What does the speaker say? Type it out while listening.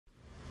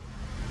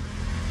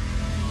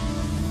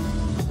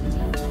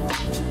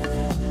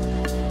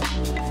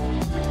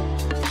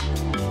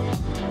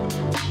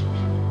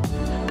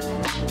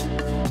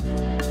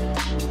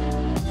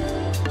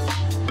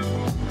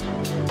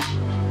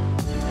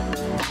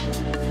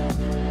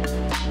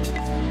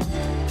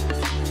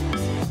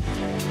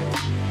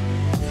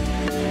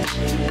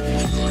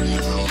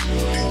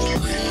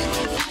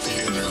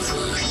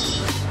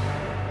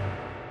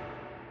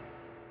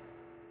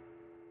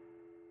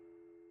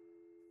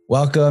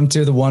Welcome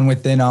to the One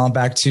Within All,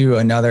 back to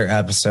another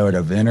episode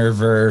of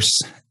InnerVerse.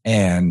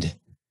 And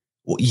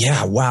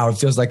yeah, wow, it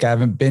feels like I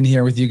haven't been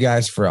here with you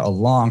guys for a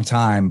long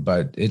time,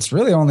 but it's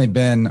really only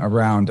been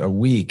around a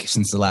week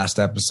since the last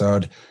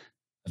episode.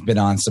 I've been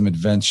on some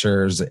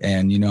adventures,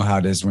 and you know how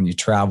it is when you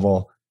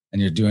travel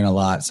and you're doing a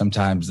lot.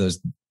 Sometimes those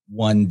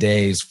one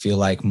days feel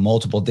like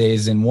multiple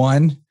days in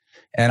one.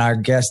 And our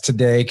guest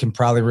today can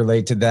probably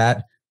relate to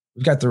that.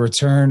 We've got the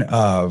return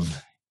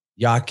of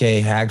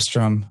Joakim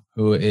Häggström,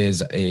 who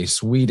is a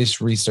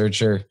Swedish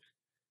researcher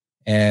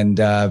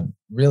and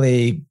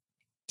really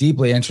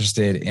deeply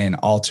interested in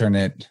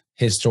alternate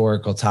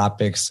historical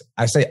topics.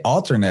 I say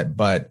alternate,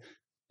 but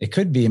it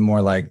could be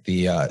more like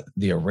the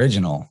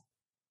original.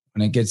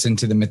 When it gets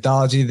into the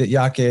mythology that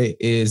Joakim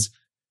is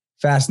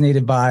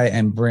fascinated by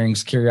and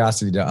brings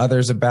curiosity to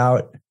others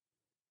about,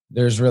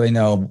 there's really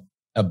no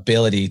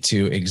ability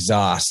to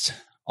exhaust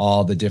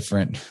all the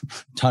different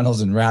tunnels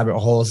and rabbit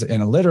holes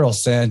in a literal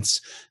sense.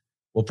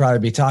 We'll probably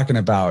be talking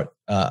about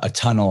a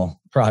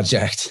tunnel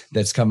project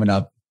that's coming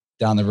up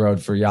down the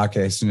road for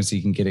Joakim as soon as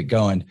he can get it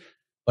going.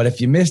 But if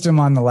you missed him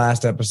on the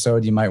last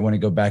episode, you might want to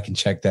go back and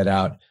check that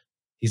out.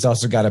 He's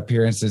also got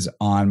appearances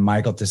on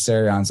Michael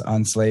Tessarion's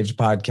Unslaved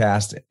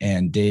podcast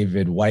and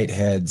David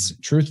Whitehead's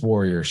Truth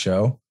Warrior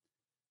show,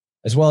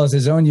 as well as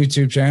his own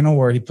YouTube channel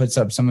where he puts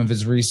up some of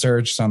his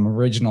research, some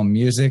original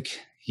music.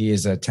 He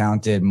is a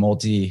talented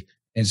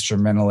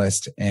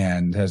multi-instrumentalist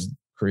and has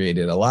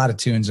created a lot of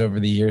tunes over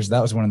the years. That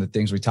was one of the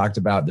things we talked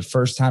about the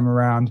first time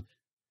around.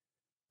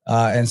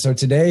 And so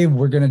today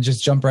we're going to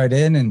just jump right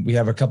in, and we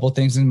have a couple of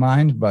things in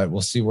mind, but we'll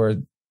see where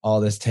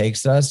all this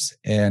takes us.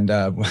 And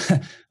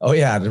oh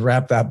yeah, to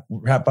wrap up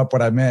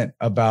what I meant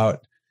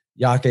about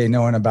Joakim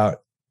knowing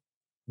about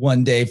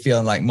one day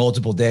feeling like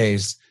multiple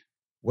days.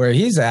 Where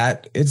he's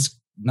at, it's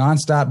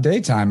nonstop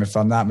daytime, if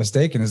I'm not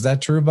mistaken. Is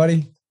that true,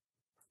 buddy?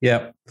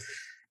 Yeah.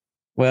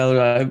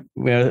 Well,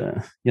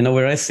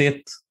 where I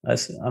sit, I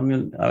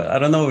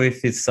don't know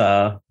if it's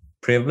a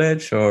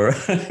privilege or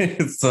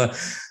it's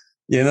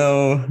we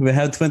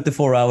have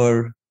 24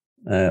 hours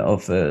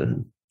of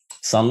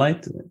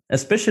sunlight,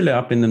 especially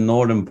up in the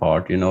northern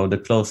part.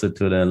 The closer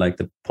to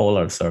the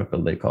polar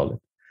circle they call it.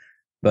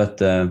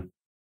 But at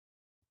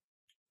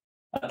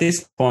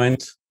this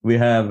point, we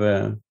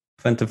have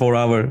 24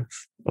 hours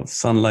of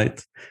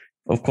sunlight.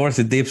 Of course,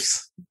 it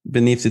dips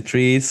beneath the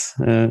trees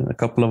a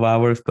couple of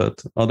hours,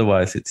 but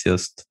otherwise it's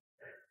just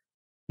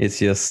you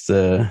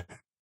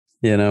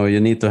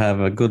need to have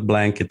a good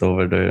blanket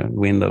over the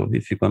window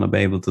if you're going to be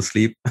able to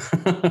sleep.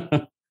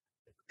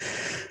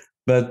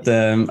 But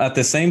at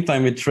the same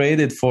time, we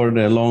traded for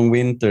the long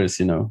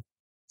winters,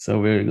 So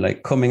we're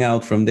coming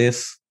out from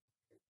this.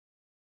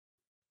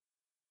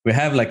 We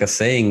have a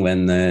saying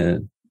when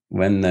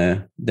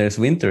there's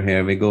winter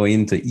here, we go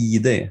into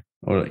Ide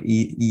or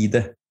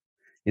Ide.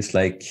 It's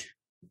like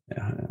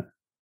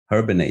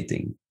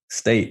hibernating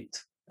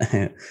state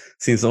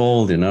since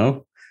old,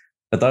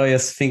 But I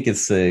just think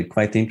it's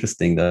quite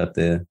interesting that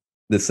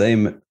the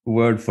same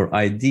word for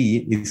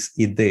ID is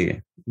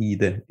ide,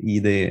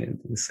 the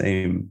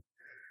same.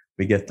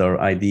 We get our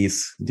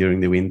IDs during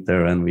the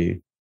winter and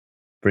we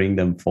bring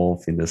them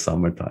forth in the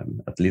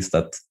summertime. At least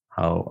that's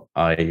how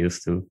I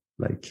used to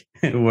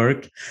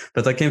work.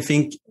 But I can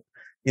think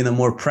in a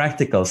more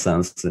practical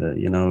sense,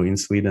 in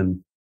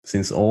Sweden,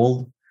 since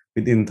old,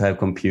 we didn't have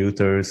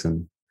computers,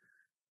 and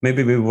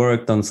maybe we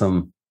worked on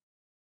some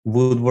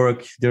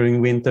woodwork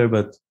during winter,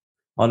 but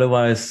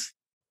otherwise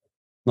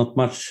not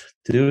much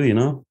to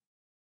do,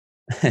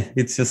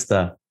 It's just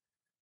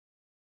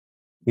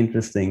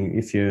interesting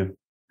if you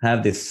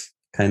have this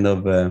kind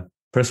of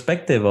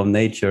perspective of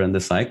nature and the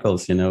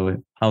cycles,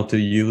 how to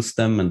use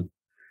them, and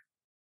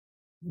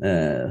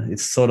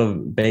it's sort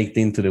of baked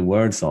into the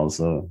words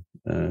also,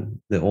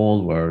 the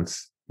old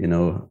words,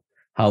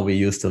 how we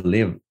used to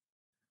live.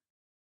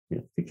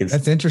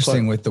 That's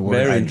interesting with the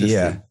word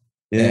idea.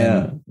 Yeah.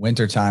 And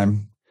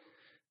wintertime.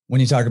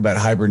 When you talk about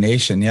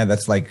hibernation, yeah,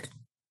 that's like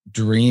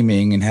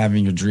dreaming and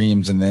having your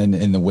dreams. And then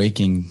in the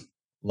waking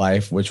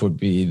life, which would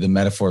be the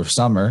metaphor of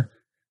summer,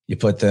 you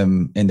put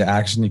them into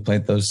action, you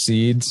plant those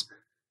seeds.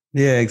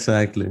 Yeah,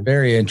 exactly.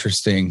 Very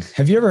interesting.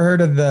 Have you ever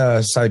heard of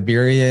the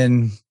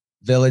Siberian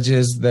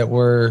villages that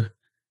were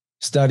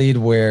studied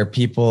where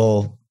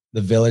the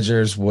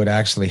villagers would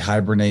actually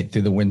hibernate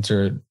through the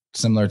winter,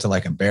 similar to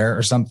like a bear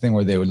or something,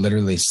 where they would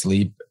literally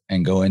sleep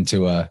and go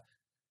into I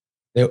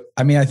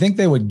think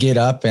they would get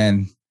up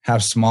and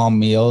have small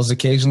meals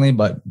occasionally,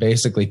 but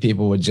basically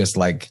people would just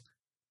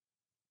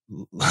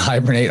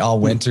hibernate all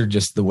winter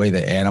just the way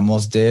the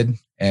animals did.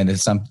 And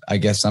it's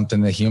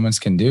something that humans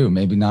can do,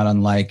 maybe not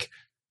unlike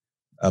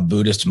a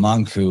Buddhist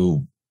monk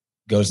who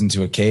goes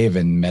into a cave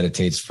and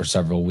meditates for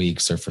several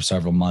weeks or for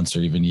several months or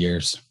even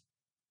years.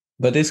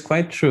 But it's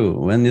quite true.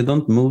 When you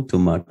don't move too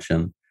much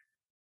and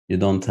you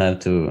don't have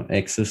to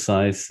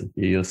exercise,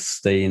 you just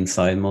stay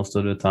inside most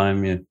of the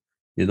time. You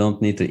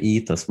don't need to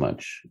eat as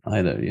much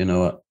either.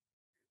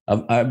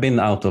 I've been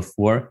out of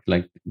work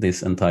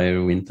this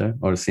entire winter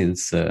or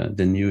since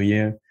the new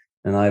year,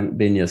 and I've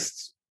been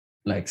just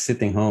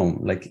sitting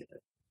home.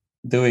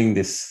 doing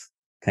this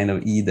kind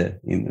of ide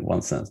in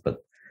one sense, but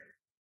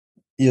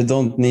you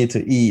don't need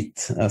to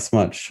eat as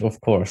much, of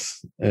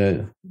course.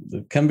 There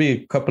can be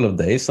a couple of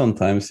days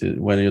sometimes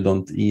when you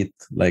don't eat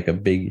like a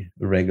big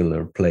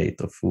regular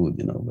plate of food,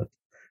 you know. But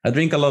I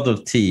drink a lot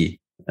of tea,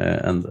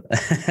 and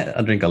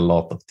I drink a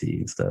lot of tea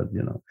instead,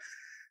 you know.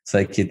 So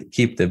I could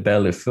keep the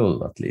belly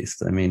full at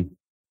least. I mean,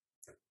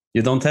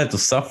 you don't have to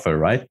suffer,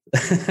 right?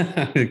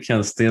 You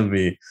can still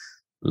be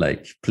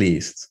like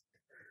pleased.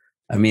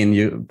 I mean,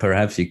 you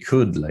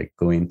could like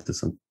go into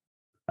some.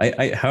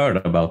 I heard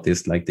about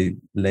this, like the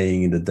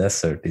laying in the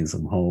desert in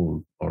some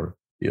hole or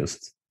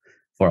just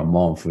for a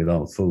month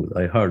without food.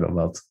 I heard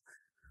about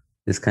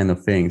this kind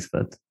of things,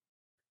 but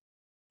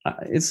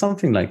it's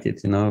something like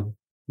it, you know.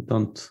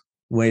 Don't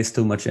waste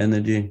too much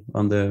energy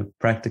on the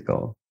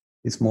practical.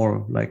 It's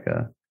more like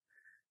a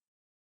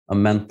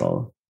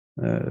mental,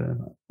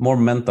 more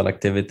mental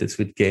activities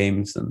with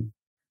games, and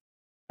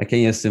I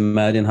can just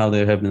imagine how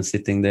they have been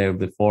sitting there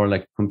before,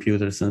 like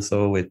computers and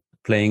so, with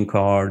playing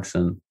cards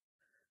and,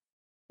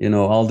 you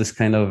know, all this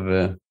kind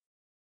of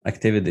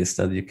activities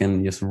that you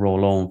can just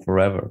roll on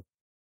forever,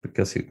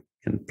 because you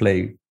can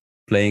play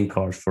playing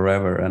cards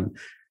forever and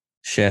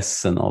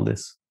chess and all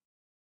this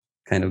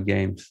kind of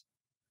games.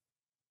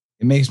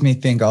 It makes me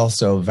think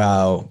also of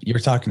how you're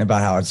talking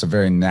about how it's a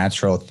very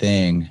natural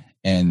thing,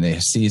 and the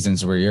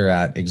seasons where you're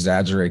at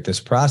exaggerate this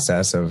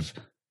process of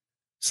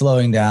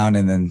slowing down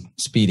and then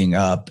speeding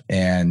up.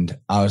 And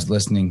I was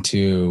listening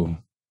to,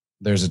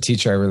 there's a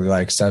teacher I really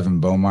like, Seven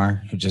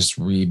Bomar, who just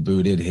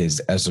rebooted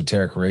his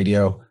Esoteric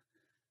Radio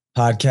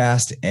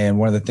podcast. And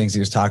one of the things he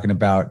was talking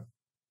about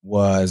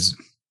was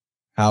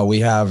how we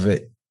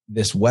have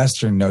this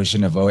Western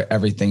notion of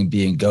everything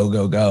being go,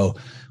 go, go.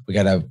 We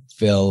got to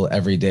fill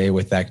every day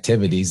with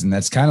activities. And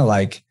that's kind of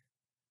like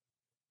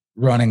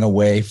running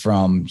away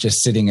from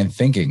just sitting and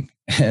thinking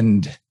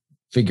and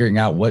figuring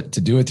out what to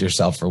do with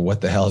yourself, or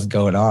what the hell is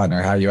going on,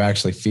 or how you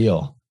actually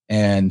feel.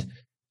 And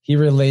he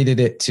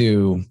related it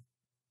to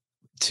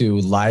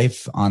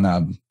life on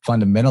a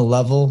fundamental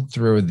level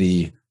through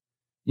the,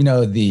 you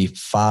know, the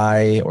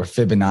Phi or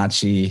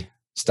Fibonacci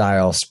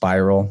style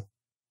spiral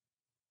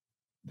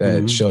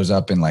that shows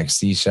up in like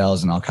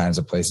seashells and all kinds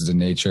of places in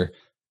nature.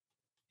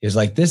 Is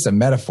like this a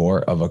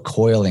metaphor of a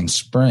coiling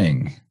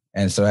spring.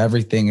 And so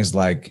everything is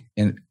like,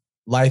 in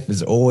life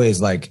is always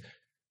like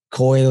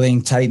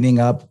coiling, tightening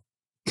up,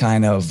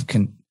 kind of,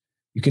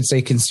 you could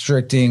say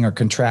constricting or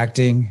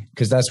contracting,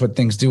 because that's what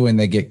things do when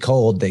they get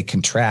cold. They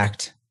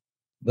contract.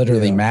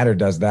 Literally, matter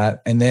does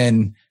that. And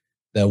then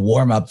the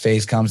warm-up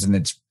phase comes and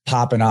it's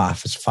popping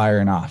off. It's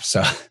firing off.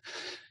 So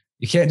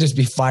you can't just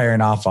be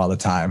firing off all the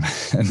time.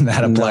 And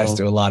that applies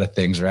to a lot of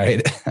things,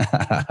 right?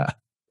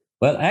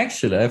 Well,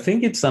 actually, I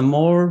think it's a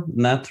more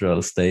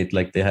natural state,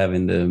 like they have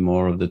in the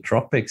more of the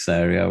tropics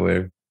area,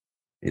 where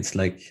it's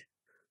like,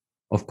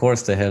 of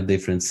course, they have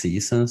different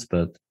seasons,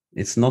 but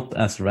it's not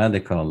as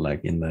radical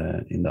like in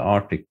the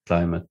Arctic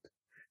climate,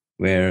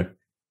 where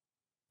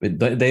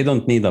they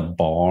don't need a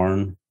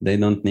barn. They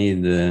don't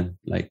need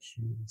like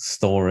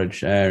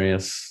storage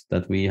areas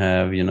that we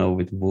have, you know,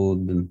 with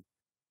wood and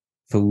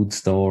food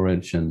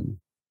storage, and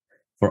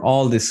for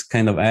all this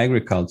kind of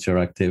agriculture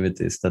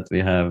activities that we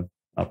have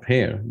up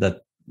here that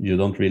you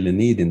don't really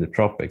need in the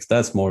tropics.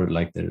 That's more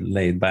like the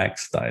laid back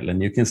style.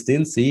 And you can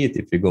still see it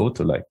if you go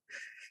to like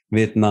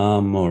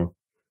Vietnam or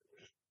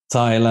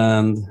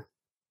Thailand.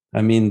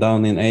 I mean,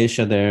 down in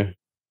Asia there,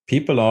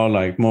 people are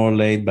like more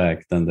laid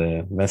back than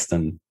the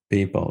Western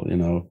people, you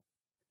know.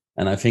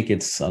 And I think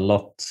it's a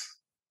lot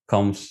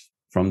comes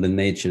from the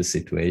nature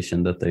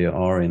situation that they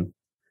are in.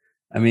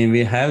 I mean,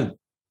 we have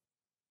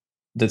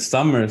the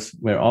summers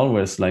were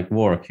always like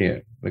work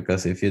here,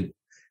 because if you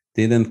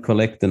didn't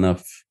collect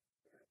enough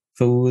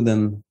food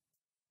and,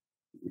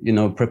 you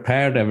know,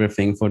 prepared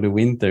everything for the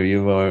winter,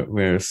 you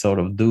were sort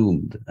of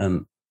doomed.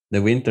 And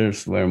the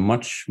winters were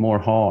much more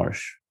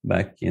harsh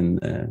back in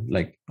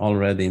like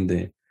already in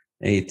the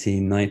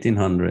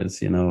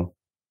 1900s, you know,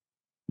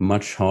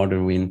 much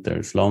harder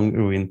winters,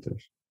 longer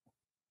winters.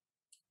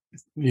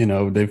 You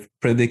know,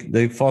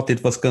 they thought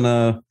it was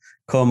gonna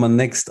come a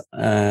next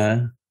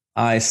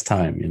ice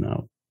time, you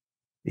know,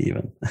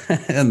 even.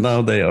 And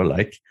now they are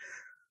like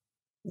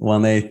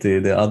 180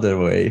 the other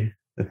way,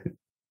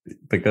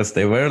 because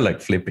they were like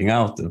flipping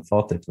out and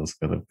thought it was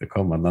going to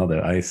become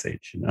another ice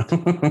age, you know.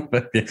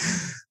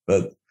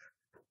 but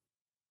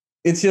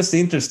it's just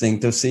interesting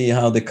to see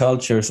how the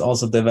cultures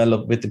also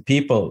develop with the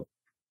people,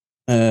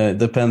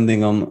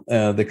 depending on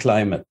the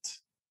climate,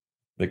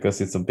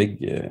 because it's a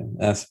big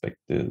aspect.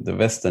 The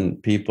Western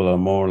people are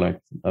more like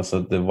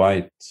also the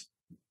white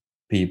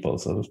people,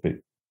 so to speak,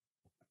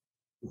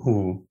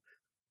 who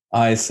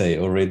I say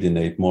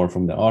originate more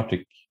from the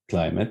Arctic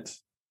climate.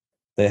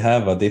 They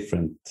have a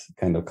different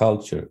kind of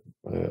culture,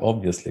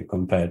 obviously,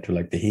 compared to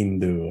like the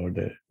Hindu or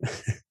the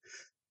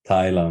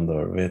Thailand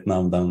or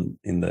Vietnam down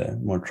in the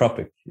more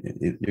tropic.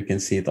 You can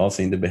see it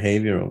also in the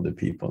behavior of the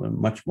people, and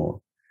much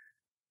more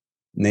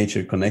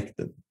nature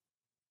connected,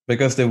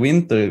 because the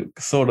winter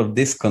sort of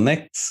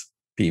disconnects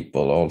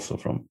people also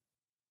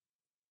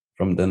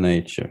from the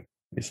nature.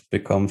 It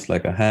becomes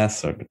like a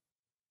hazard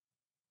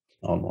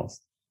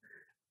almost.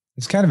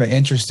 It's kind of an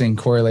interesting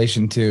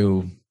correlation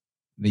to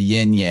the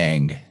yin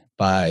yang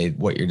by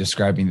what you're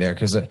describing there,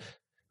 because I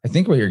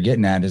think what you're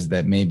getting at is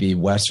that maybe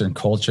Western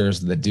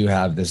cultures that do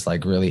have this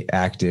like really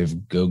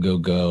active go,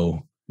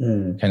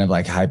 kind of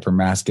like hyper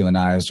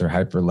masculinized or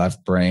hyper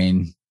left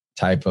brain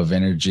type of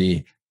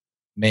energy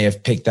may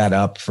have picked that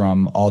up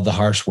from all the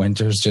harsh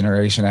winters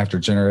generation after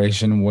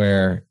generation,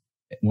 where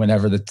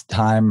whenever the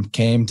time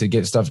came to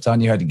get stuff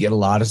done, you had to get a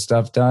lot of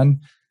stuff done.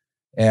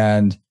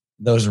 And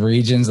those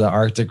regions, the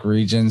Arctic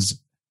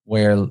regions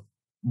where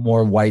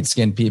more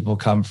white-skinned people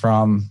come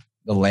from,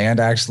 the land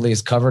actually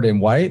is covered in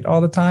white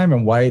all the time.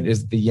 And white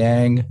is the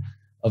yang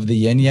of the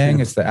yin yang.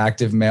 It's the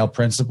active male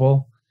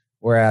principle.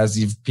 Whereas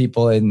you've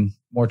people in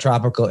more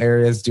tropical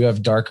areas do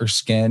have darker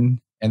skin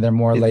and they're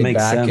more laid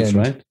back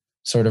and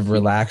sort of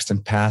relaxed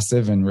and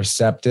passive and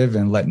receptive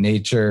and let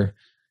nature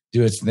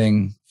do its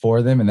thing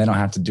for them. And they don't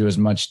have to do as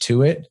much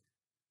to it.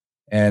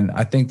 And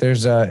I think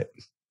there's a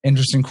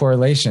interesting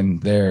correlation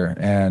there.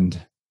 And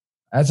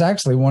that's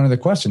actually one of the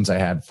questions I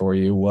had for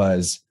you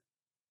was,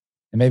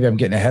 and maybe I'm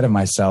getting ahead of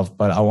myself,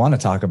 but I want to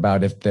talk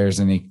about if there's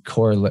any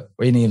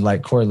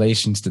like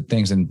correlations to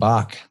things in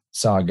Bock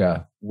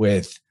Saga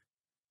with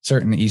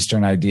certain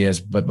Eastern ideas.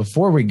 But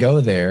before we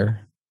go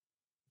there,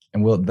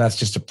 and that's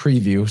just a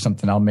preview,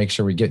 something I'll make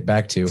sure we get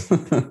back to.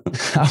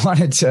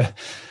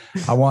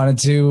 I wanted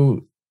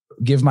to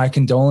give my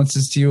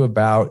condolences to you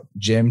about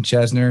Jim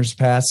Chesner's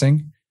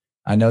passing.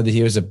 I know that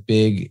he was a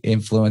big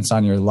influence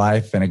on your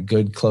life and a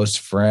good close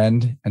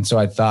friend. And so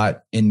I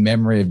thought, in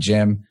memory of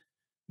Jim,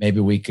 maybe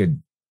we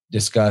could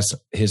discuss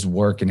his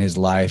work and his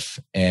life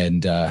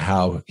and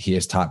how he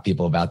has taught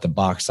people about the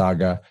Bock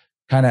Saga,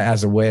 kind of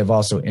as a way of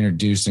also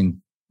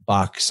introducing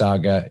Bock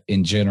Saga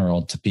in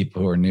general to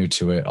people who are new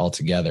to it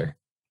altogether.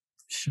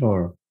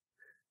 Sure.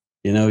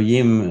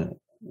 Jim,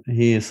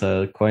 he is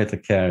quite a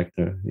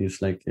character. He's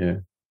like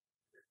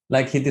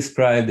he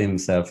described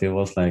himself, he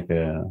was like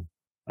a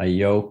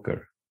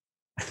joker.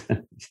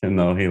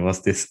 He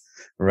was this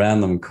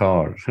random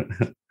card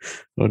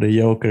or the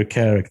joker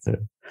character.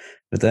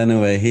 But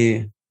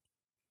anyway,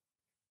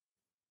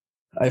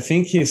 I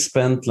think he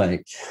spent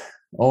like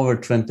over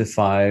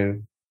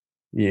 25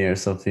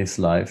 years of his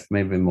life,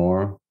 maybe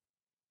more,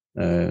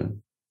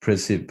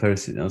 pursuing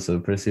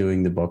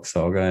the Bock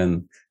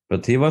Saga.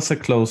 But he was a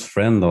close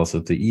friend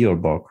also to Ior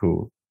Bock,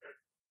 who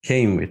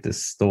came with the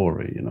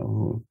story,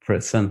 who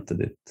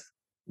presented it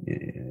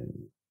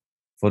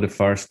for the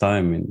first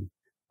time in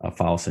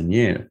 1,000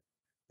 years,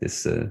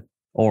 this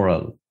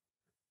oral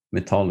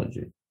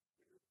mythology.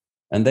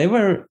 And they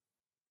were,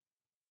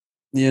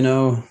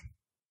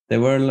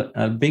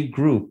 a big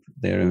group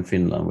there in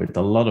Finland with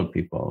a lot of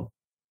people.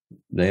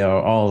 They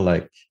are all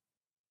like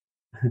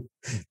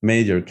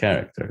major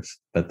characters,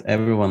 but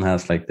everyone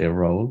has like their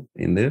role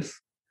in this.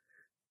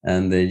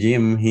 And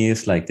Jim, he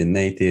is like the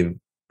native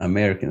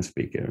American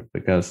speaker,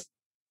 because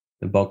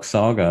the Bock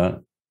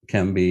Saga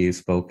can be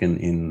spoken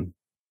in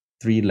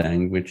 3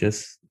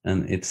 languages,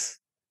 and it's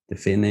the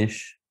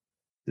Finnish,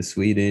 the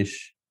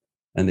Swedish,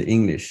 and the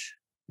English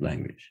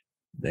language.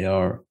 They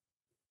are,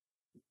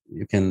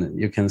 you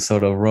can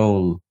sort of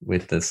roll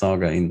with the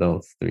saga in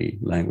those 3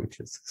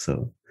 languages.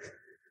 So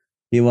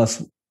he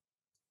was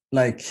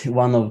like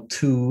one of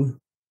 2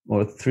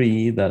 or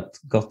 3 that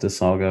got the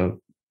saga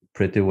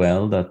pretty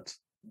well, that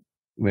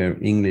were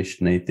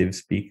English native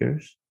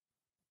speakers.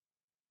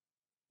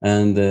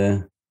 And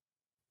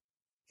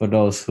for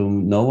those who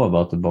know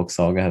about the Bock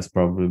Saga, has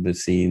probably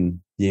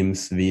seen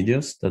Jim's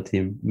videos that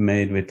he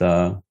made with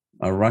a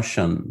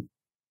Russian,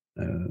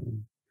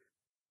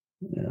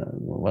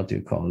 what do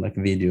you call, like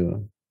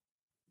video.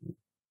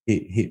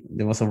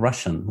 There was a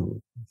Russian who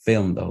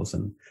filmed those.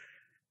 And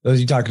those,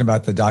 you talking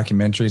about the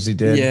documentaries he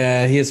did?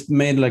 Yeah, he has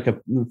made like a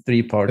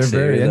 3-part series.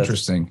 They're very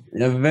interesting.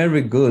 Yeah,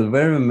 very good,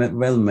 very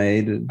well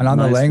made. And on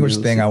the language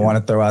thing, I want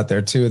to throw out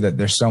there too that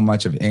there's so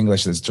much of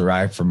English that's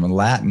derived from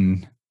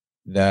Latin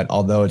that,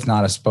 although it's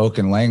not a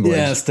spoken language,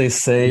 yes, they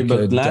say,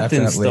 but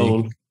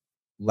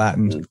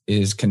Latin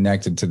is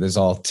connected to this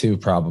all too,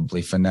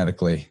 probably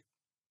phonetically.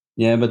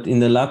 Yeah, but in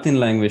the Latin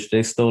language,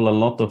 they stole a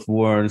lot of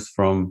words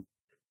from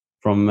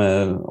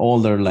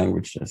older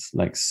languages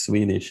like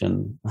Swedish,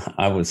 and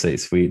I would say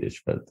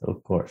Swedish, but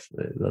of course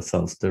that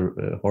sounds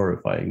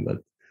horrifying. But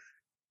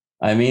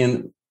I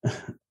mean,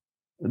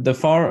 as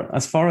far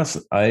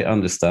as I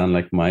understand,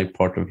 like my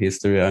part of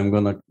history,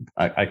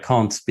 I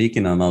can't speak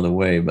in another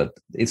way, but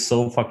it's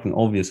so fucking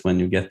obvious when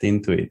you get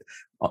into it.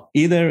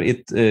 Either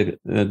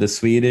the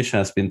Swedish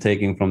has been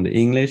taken from the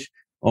English,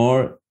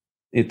 or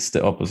it's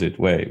the opposite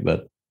way.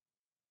 But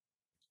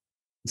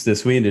the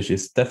Swedish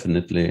is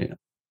definitely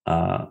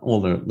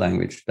older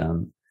language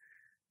than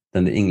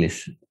the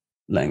English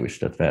language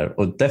that were,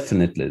 or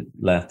definitely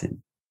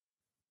Latin.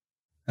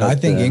 But I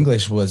think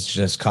English was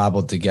just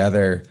cobbled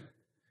together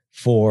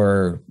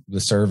for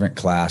the servant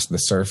class, the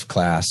serf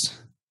class,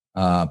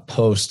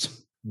 post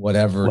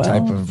whatever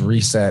type of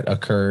reset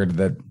occurred,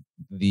 that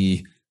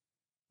the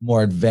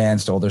more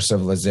advanced older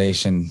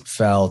civilization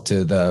fell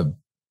to the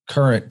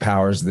current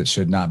powers that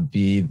should not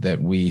be, that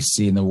we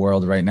see in the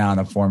world right now in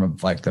the form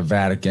of like the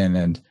Vatican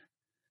and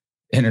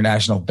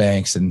international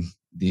banks and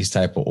these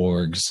type of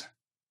orgs?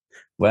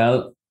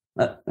 Well,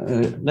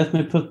 let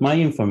me put my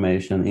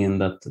information in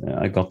that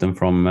I got them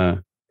from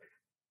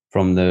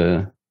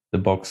the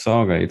Bock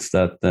Saga. It's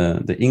that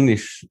the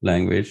English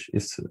language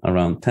is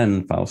around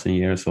 10,000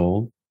 years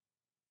old,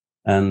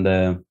 and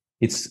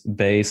it's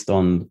based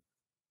on,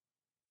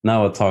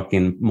 now we're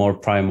talking more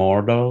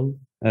primordial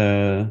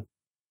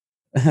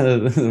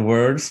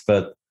words,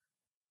 but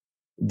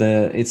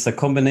it's a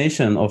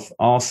combination of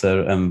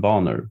Aser and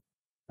Vanr,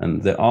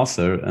 and the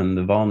Aser and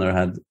the Vanr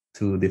had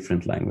two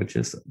different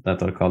languages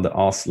that are called the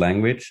As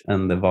language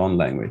and the Van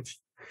language.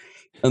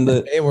 And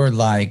they were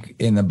like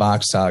in the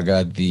Bock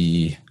Saga,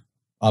 the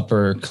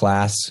upper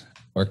class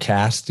or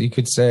caste, you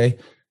could say,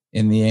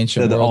 in the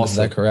ancient world. Is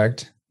that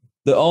correct?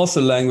 The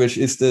Aser language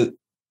is the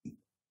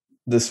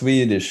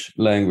Swedish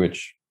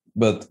language,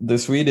 but the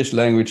Swedish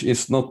language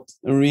is not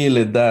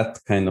really that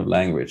kind of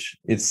language.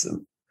 It's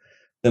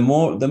the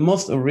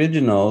most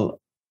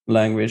original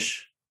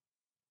language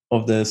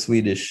of the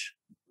Swedish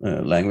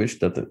language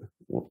that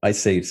I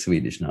say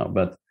Swedish now,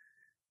 but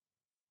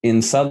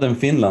in southern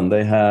Finland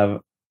they have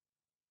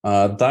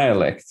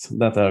dialects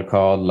that are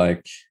called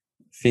like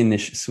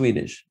Finnish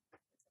Swedish,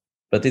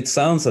 but it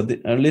sounds a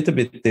little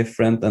bit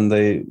different, and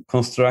they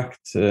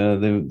construct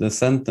the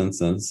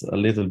sentences a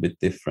little bit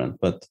different,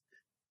 but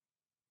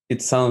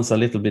it sounds a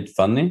little bit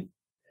funny.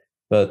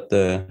 But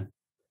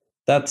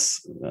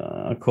that's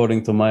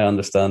according to my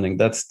understanding,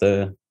 that's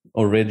the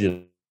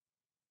original,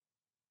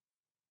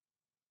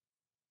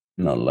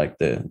 like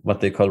what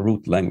they call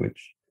root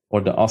language, or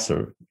the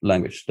Aser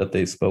language that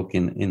they spoke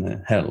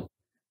in hell.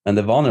 And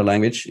the Vanr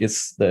language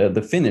is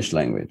the Finnish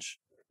language.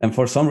 And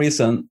for some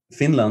reason,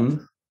 Finland,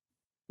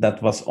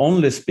 that was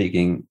only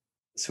speaking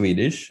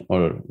Swedish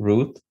or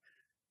root,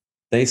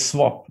 they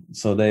swapped.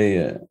 So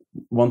they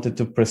wanted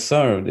to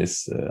preserve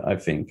this, I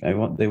think.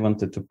 They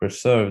wanted to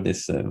preserve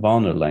this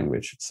Vanr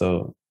language.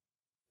 So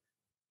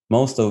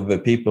most of the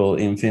people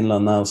in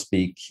Finland now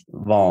speak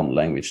Van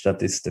language.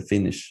 That is the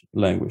Finnish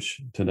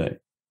language today.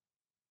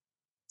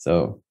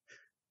 So,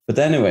 but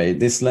anyway,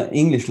 this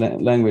English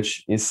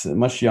language is a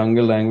much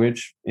younger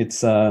language.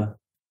 It's a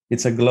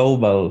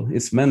global.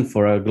 It's meant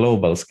for a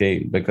global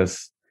scale,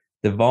 because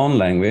the Van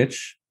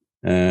language,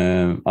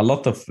 a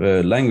lot of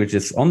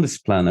languages on this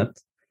planet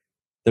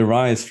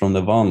derives from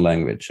the Van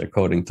language,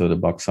 according to the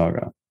Bock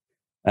Saga.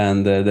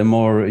 And the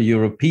more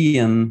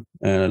European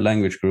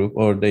language group,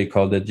 or they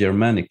call the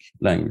Germanic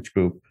language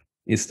group,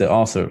 is the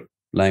Aser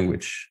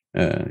language.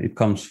 It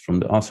comes from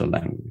the Aser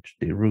language,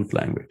 the root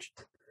language.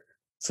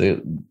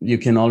 So you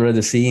can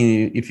already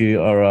see, if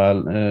you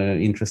are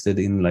interested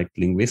in like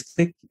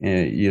linguistic,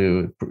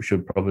 you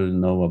should probably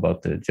know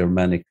about the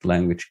Germanic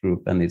language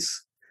group, and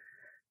it's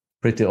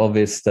pretty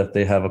obvious that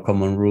they have a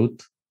common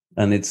root.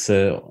 And it's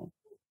the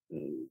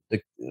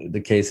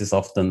case is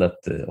often that,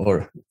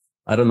 or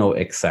I don't know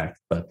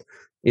exact, but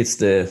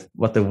it's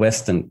what the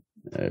Western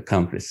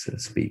countries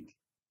speak,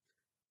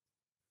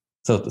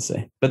 so to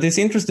say. But it's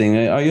interesting.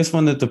 I just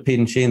wanted to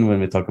pinch in when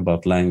we talk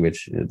about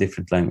language,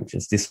 different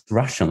languages. This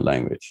Russian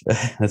language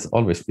has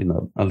always been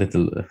a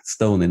little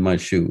stone in my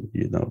shoe,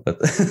 But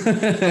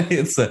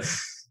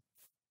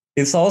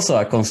it's also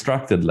a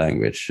constructed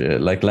language,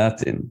 like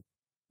Latin.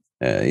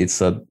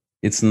 It's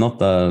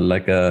not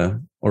like a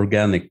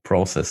organic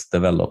process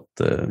developed.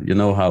 You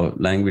know how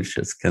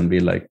languages can be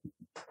like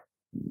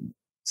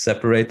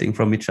separating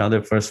from each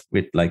other, first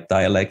with like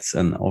dialects,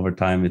 and over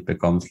time it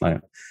becomes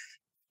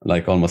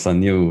like almost a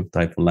new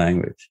type of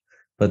language.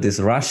 But this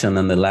Russian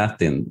and the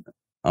Latin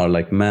are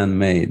like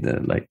man-made,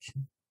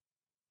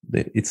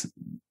 it's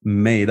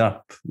made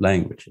up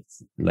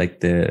languages,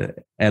 like the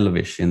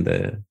Elvish in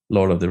the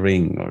Lord of the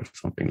Ring or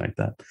something like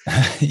that.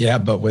 Yeah,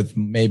 but with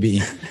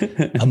maybe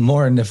a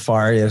more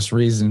nefarious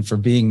reason for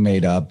being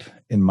made up,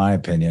 in my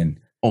opinion.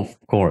 Of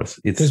course.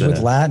 Because with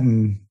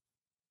Latin,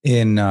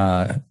 in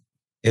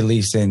at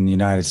least in the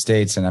United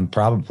States, and I'm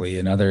probably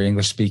in other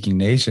English-speaking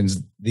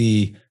nations,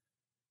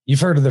 you've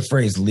heard of the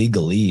phrase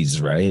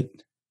legalese, right?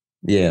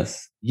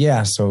 Yes.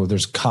 Yeah, so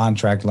there's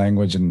contract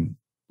language and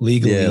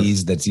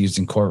legalese that's used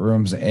in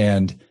courtrooms,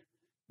 and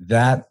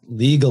that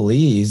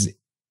legalese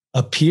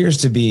appears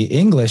to be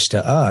English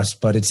to us,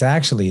 but it's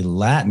actually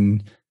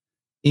Latin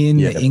in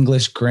the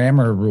English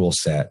grammar rule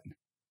set.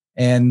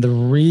 And the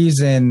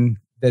reason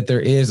that there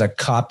is a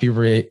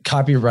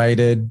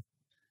copyrighted,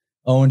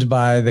 owned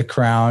by the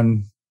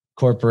Crown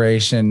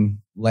Corporation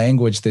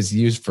language that's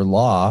used for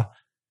law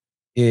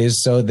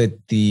is so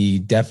that the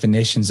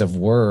definitions of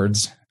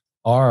words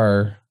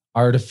are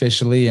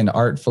artificially and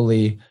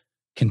artfully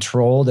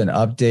controlled and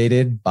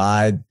updated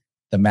by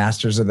the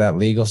masters of that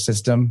legal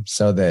system,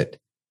 so that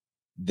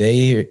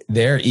their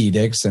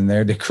edicts and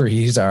their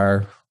decrees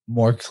are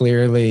more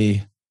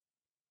clearly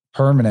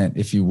permanent,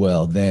 if you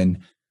will,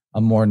 than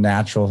a more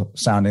natural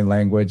sounding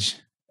language,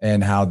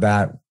 and how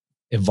that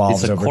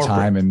evolves over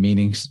time and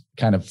meanings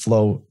kind of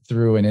flow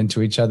through and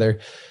into each other.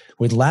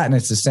 With Latin,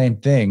 it's the same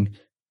thing.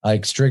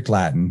 Like strict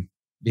Latin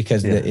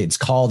because it's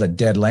called a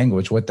dead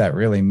language. What that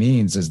really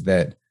means is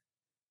that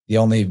the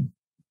only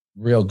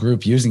real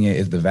group using it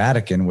is the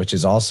Vatican, which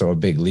is also a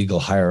big legal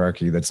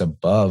hierarchy that's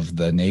above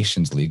the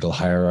nation's legal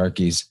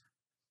hierarchies.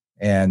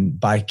 And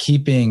by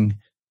keeping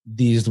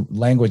these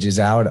languages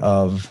out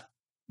of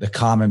the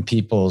common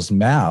people's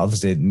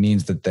mouths, it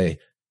means that they,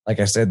 like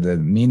I said, the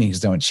meanings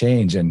don't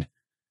change. And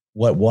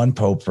what one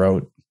pope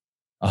wrote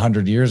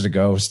 100 years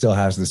ago still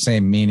has the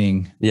same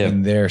meaning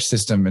in their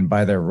system and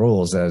by their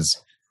rules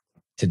as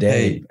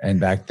today and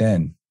back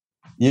then.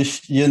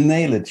 You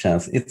nail it,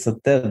 Chance. It's a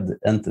dead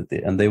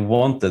entity, and they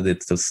wanted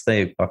it to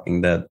stay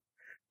fucking dead.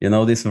 You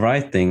know, this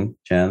writing,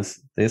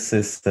 Chance, this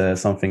is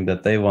something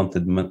that they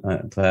wanted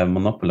to have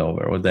monopoly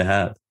over, or they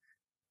had.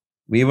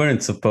 We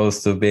weren't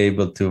supposed to be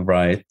able to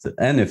write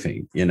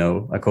anything, you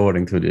know,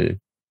 according to the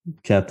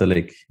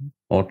Catholic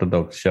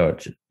Orthodox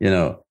Church. You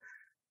know,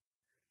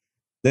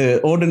 the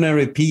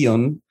ordinary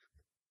peon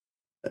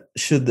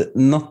should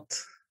not.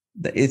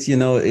 It's, you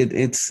know,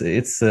 it's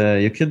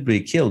you could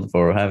be killed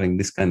for having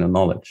this kind of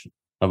knowledge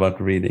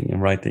about reading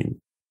and writing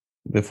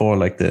before,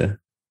 like the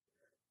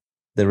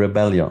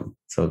rebellion,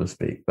 so to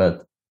speak.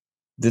 But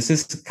this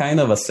is kind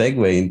of a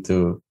segue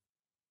into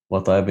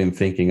what I've been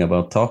thinking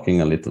about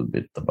talking a little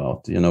bit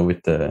about, you know,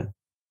 with the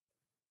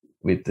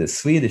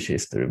Swedish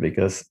history,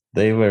 because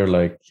they were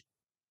like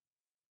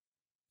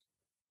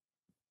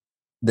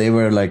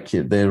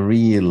the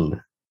real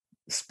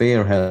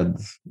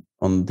spearheads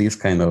on these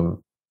kind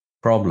of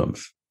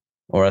problems,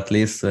 or at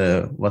least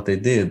what they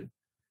did,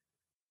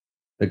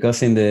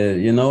 because in the,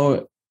 you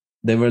know,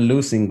 they were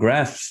losing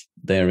grasp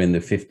there in the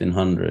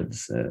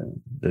 1500s.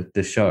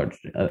 The church,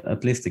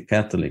 at least the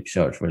Catholic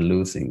Church, were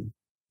losing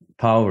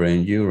power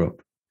in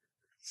Europe,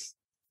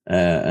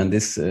 and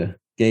this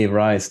gave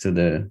rise to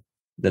the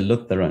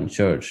Lutheran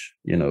Church,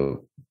 you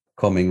know,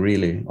 coming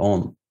really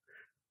on.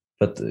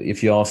 But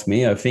if you ask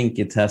me, I think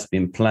it has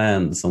been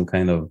planned,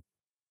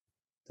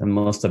 it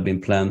must have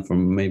been planned for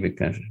maybe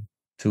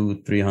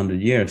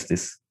 200-300 years,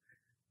 this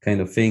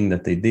kind of thing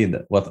that they did.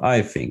 What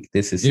I think,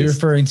 this is... You're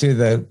referring to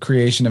the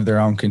creation of their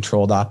own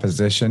controlled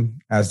opposition,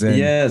 as in...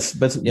 Yes,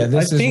 but... Yeah,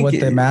 this is what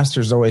the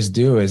masters always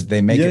do, is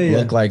they make it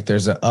look like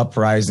there's an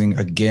uprising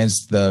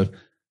against the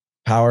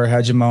power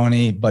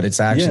hegemony, but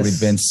it's actually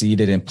been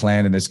seeded and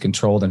planned and is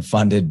controlled and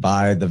funded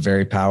by the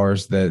very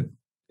powers that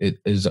it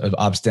is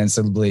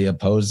ostensibly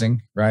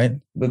opposing, right?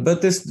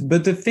 But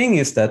the thing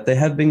is that they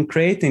have been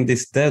creating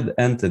this dead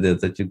entity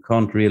that you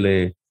can't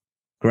really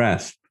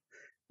grasp.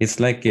 It's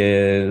like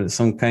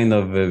some kind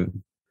of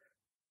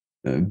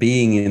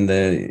being in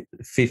the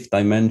fifth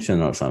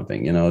dimension or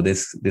something, you know,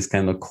 this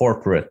kind of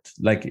corporate,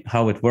 like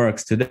how it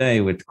works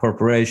today with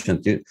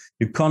corporations.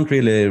 You can't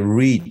really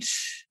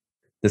reach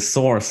the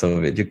source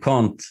of it. You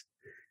can't.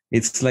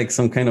 It's like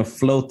some kind of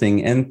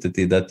floating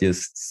entity that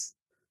just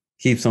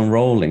keeps on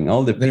rolling.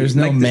 There's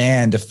no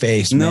man to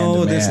face.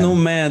 No, there's no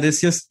man.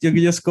 It's just, you're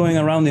just going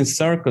around in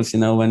circles, you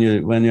know, when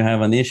you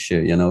have an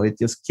issue, you know, it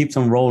just keeps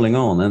on rolling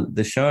on. And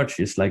the church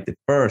is like the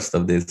first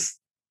of this,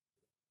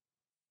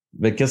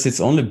 because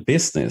it's only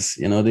business,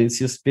 you know, it's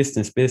just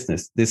business.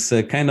 This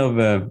kind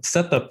of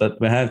setup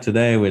that we have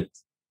today with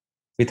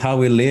how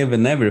we live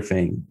and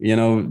everything, you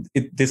know,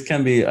 this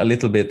can be a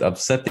little bit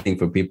upsetting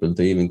for people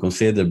to even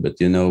consider, but,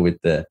 you know, with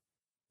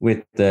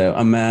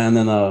a man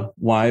and a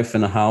wife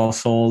and a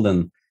household,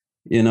 and,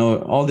 you know,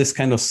 all this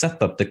kind of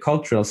setup, the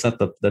cultural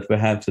setup that we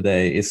have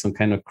today is some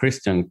kind of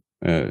Christian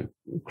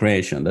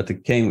creation that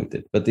it came with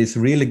it, but it's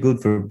really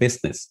good for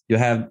business. You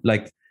have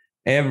like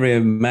every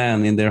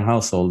man in their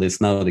household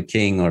is now the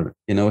king, or,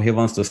 you know, he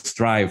wants to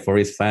strive for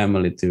his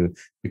family to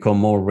become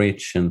more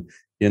rich. And,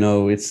 you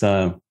know, it's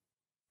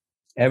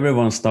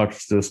everyone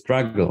starts to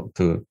struggle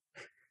to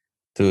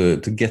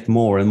get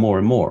more and more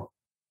and more,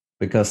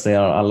 because they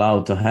are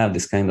allowed to have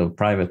this kind of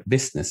private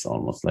business,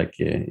 almost like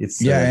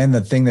it's... and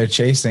the thing they're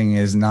chasing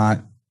is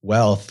not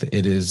wealth,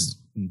 it is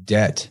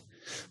debt.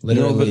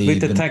 Literally, but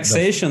with the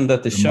taxation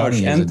that the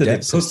church entity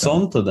puts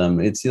onto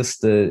them, it's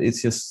just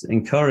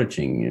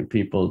encouraging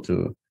people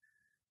to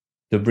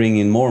bring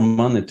in more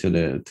money to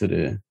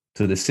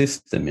the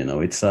system. You know,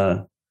 it's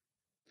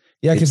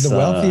because the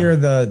wealthier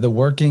the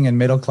working and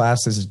middle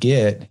classes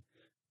get,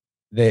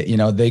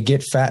 they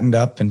get fattened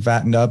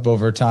up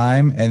over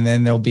time, and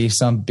then there'll be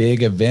some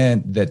big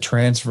event that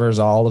transfers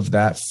all of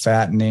that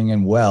fattening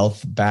and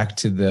wealth back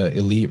to the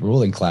elite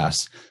ruling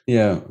class.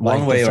 Yeah,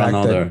 one way or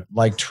another.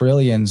 Like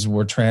trillions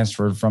were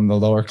transferred from the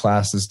lower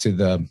classes to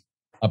the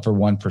upper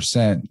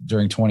 1%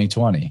 during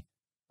 2020,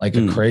 like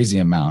a crazy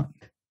amount.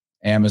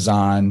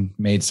 Amazon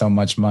made so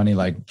much money,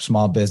 like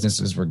small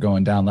businesses were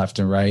going down left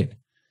and right.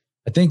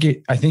 I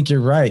think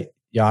you're right,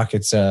 Yak.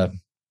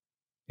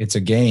 It's a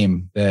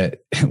game that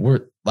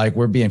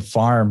we're being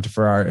farmed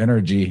for our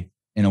energy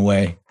in a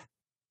way.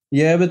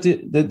 Yeah, but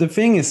the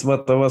thing is,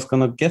 what I was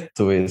going to get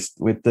to is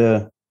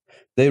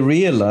they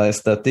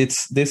realized that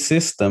this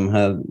system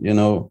had, you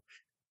know,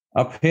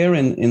 up here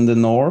in the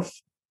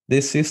north,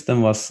 this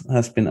system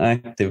has been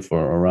active for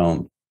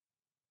around,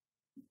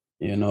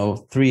 you know,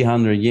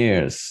 300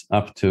 years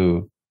up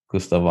to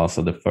Gustav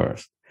Vasa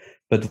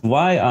I. But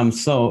why I'm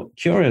so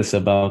curious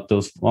about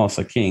those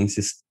Vasa kings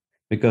is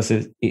because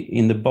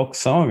in the Bock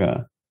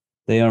Saga,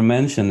 they are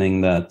mentioning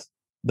that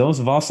those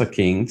Vasa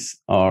kings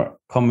are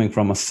coming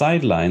from a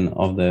sideline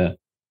of the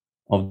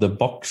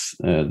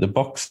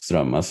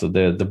Bockström, so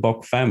the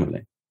Bock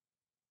family.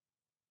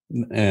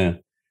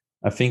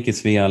 I think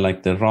it's via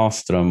like the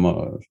Raström,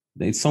 or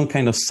it's some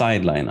kind of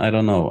sideline. I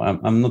don't know.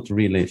 I'm not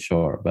really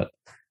sure, but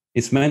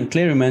it's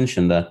clearly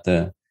mentioned that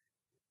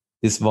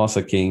this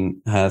Vasa king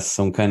has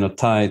some kind of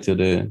tie to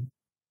the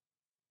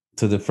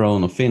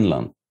throne of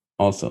Finland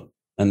also,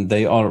 and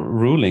they are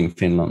ruling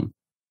Finland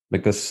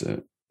because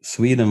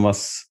Sweden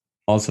was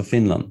also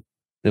Finland.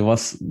 There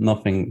was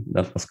nothing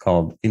that was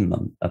called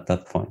Finland at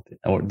that point,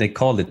 or they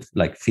called it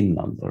like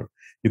Finland, or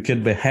you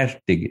could be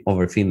hertig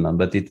over Finland,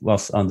 but it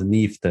was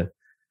underneath the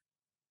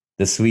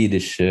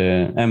Swedish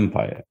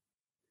empire.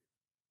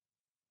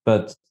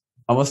 But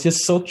I was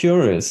just so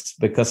curious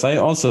because I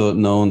also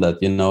know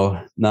that,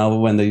 now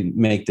when they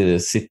make they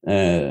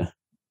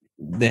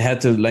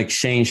had to like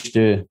change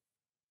to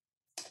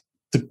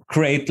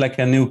create like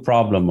a new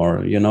problem,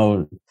 or,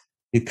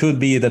 it could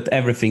be that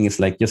everything is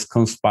like just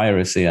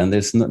conspiracy and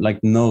there's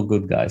no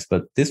good guys.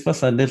 But this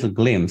was a little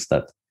glimpse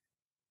that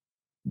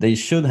they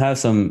should have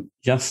some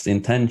just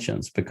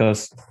intentions,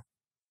 because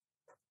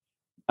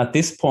at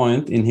this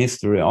point in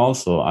history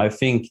also, I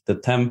think the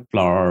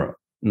Templar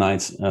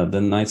knights,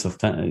 the knights of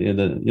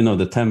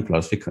the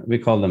Templars, we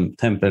call them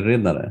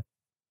Tempelriddare,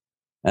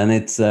 and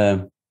it's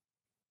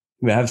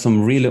we have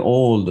some really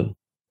old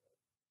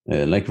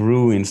like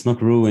ruins,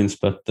 not ruins,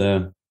 but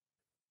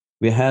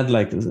we had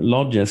like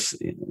lodges.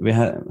 We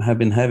have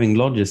been having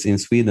lodges in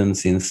Sweden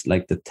since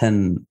like the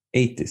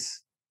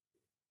 1080s,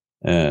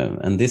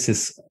 and this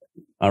is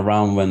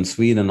around when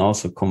Sweden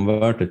also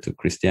converted to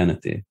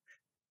Christianity.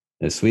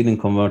 Sweden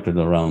converted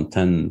around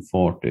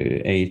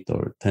 1048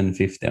 or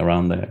 1050,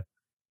 around there.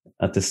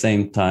 At the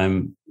same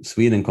time,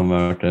 Sweden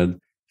converted,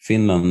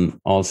 Finland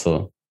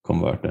also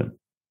converted.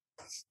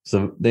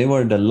 So they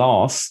were the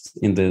last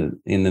in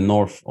the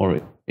north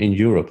or in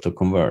Europe to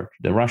convert.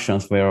 The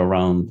Russians were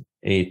around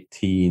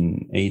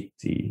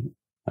 1880,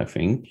 I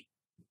think,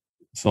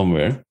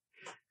 somewhere.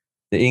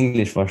 The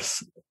English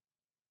was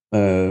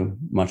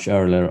much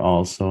earlier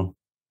also.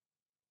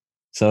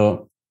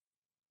 So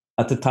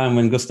at the time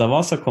when Gustav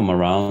Vasa come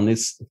around,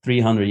 it's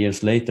 300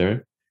 years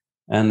later,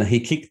 and he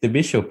kicked the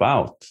bishop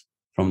out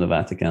from the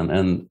Vatican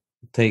and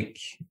take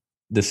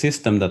the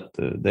system that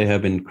they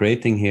have been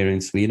creating here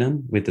in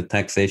Sweden with the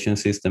taxation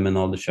system and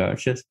all the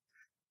churches.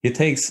 He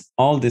takes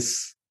all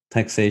this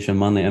taxation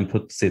money and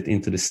puts it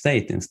into the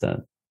state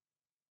instead,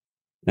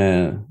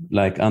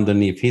 like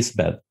underneath his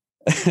bed.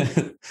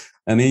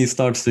 And he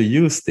starts to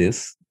use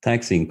this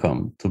tax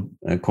income to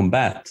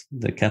combat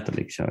the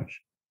Catholic Church.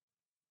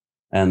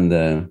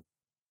 And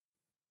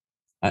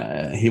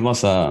he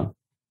was a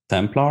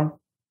Templar.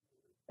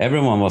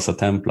 Everyone was a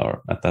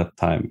Templar at that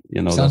time.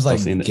 Sounds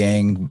like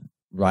gang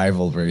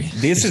rivalry.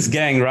 This is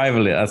gang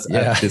rivalry at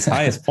its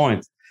highest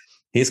point.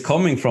 He's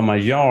coming from a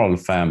Jarl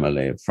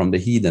family from the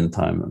heathen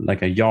time,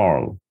 like a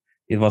Jarl.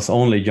 It was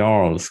only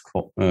Jarls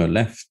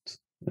left.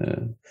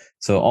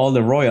 So all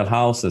the royal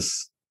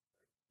houses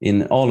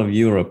in all of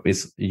Europe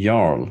is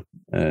Jarl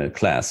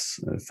class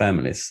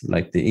families,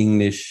 like the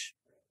English,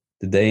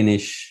 the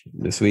Danish,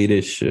 the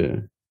Swedish,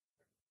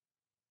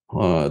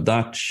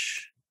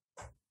 Dutch.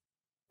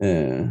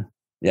 They're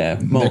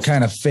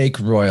kind of fake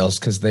royals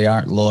because they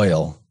aren't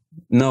loyal.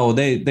 No,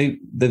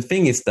 the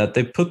thing is that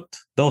they put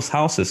those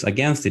houses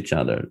against each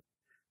other.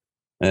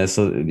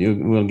 So you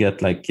will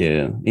get like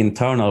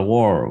internal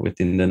war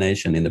within the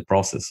nation in the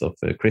process of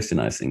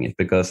Christianizing it,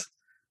 because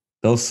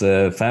those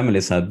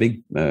families had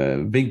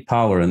big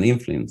power and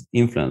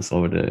influence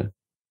over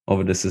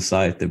the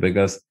society.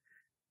 Because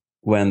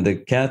when the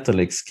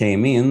Catholics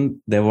came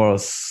in, there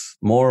was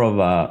more of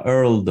a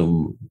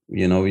earldom.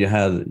 You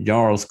had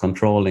jarls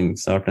controlling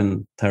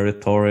certain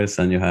territories,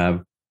 and you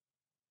have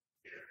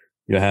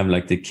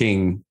like the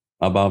king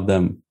above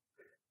them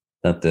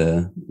that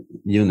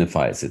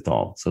unifies it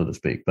all, so to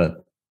speak.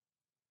 But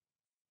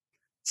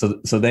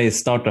so they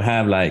start to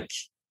have like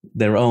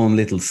their own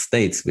little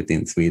states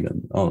within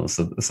Sweden. Oh,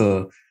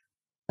 so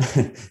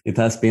it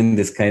has been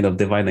this kind of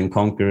divide and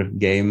conquer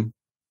game.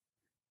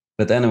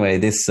 But anyway,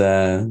 this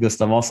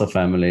Gustav Vasa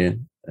family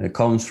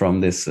comes from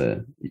this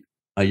a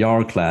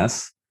Jarl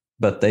class,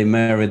 but they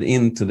married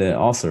into the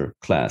Aser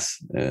class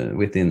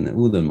within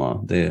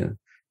Udenma,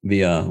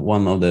 via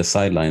one of the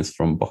sidelines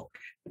from Bock,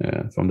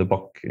 from the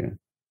Bock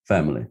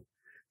family.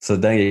 So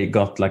they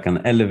got like an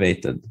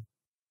elevated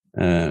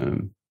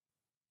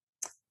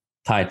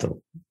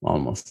title,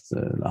 almost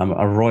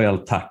a royal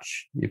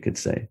touch, you could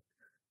say.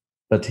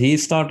 But he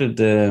started,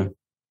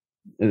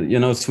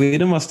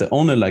 Sweden was the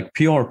only like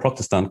pure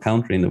Protestant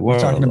country in the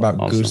world. We're talking about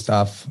also.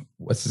 Gustav.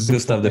 What's his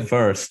Gustav name? the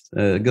First,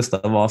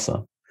 Gustav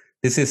Vasa.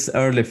 This is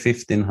early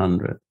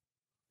 1500.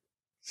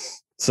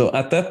 So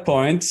at that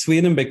point,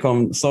 Sweden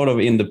became sort of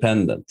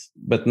independent,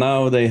 but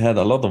now they had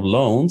a lot of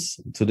loans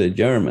to the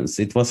Germans.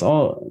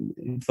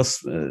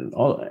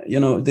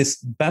 This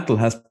battle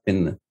has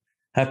been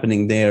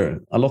happening there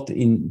a lot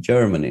in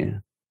Germany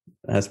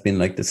has been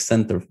like the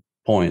center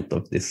point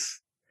of this,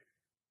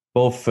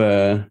 both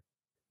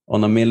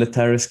on a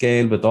military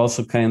scale, but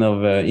also kind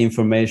of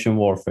information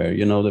warfare.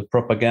 The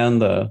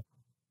propaganda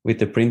with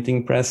the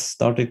printing press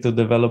started to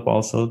develop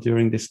also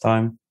during this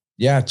time.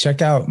 Yeah,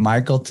 check out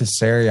Michael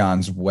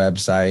Tessarion's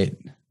website,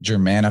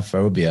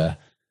 Germanophobia.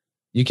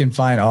 You can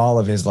find all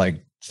of his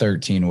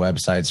 13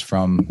 websites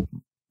from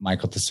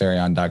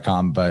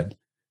michaeltessarion.com, but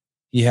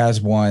he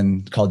has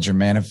one called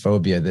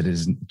Germanophobia that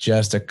is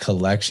just a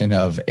collection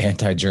of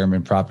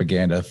anti-German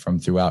propaganda from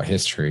throughout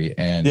history.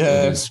 And it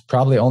is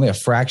probably only a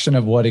fraction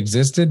of what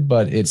existed,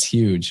 but it's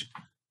huge.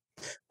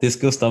 This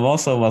Gustav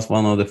also was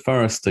one of the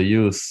first to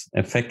use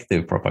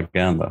effective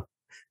propaganda.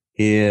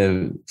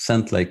 He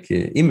sent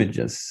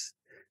images.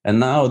 And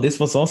now this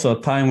was also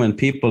a time when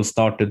people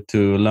started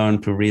to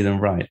learn to read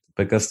and write,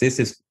 because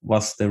this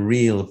was the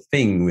real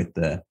thing with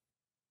the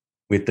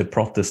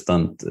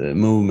Protestant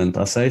movement,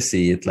 as I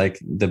see it.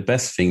 The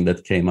best thing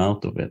that came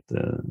out of it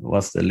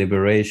was the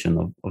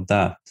liberation of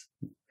that.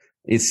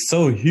 It's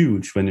so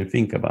huge when you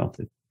think about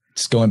it.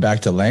 Just going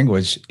back to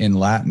language, in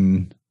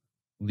Latin,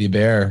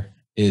 liber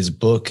is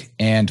book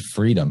and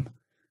freedom.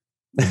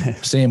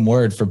 Same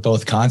word for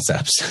both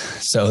concepts.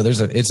 So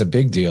it's a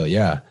big deal.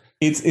 Yeah.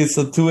 It's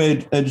a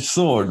two-edged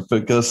sword,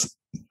 because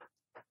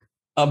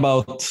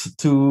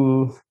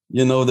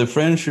the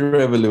French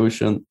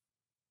Revolution,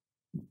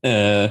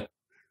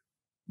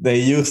 they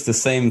used the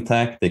same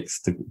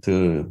tactics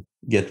to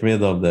get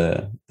rid of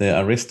the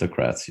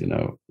aristocrats,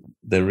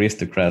 the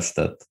aristocrats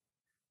that,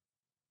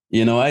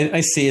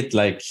 I see it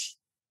like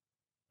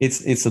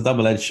it's a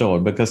double-edged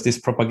sword, because this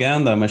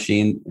propaganda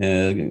machine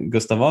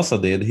Gustav also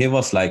did, he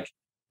was like,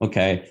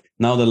 okay,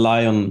 now the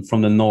lion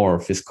from the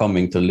north is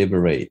coming to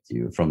liberate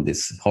you from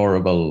this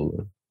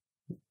horrible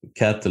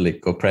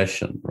Catholic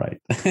oppression, right?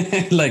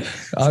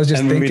 I was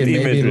just thinking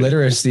maybe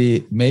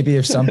literacy, maybe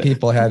if some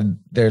people had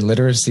their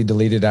literacy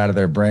deleted out of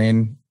their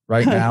brain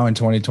right now in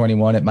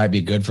 2021, it might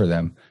be good for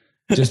them,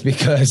 just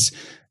because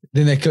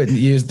then they couldn't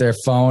use their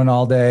phone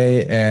all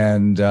day,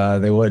 and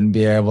they wouldn't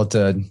be able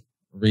to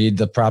read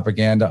the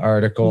propaganda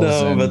articles.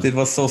 No, but it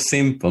was so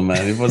simple,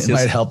 man. It was it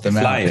just might help them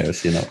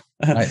flyers, out.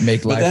 Might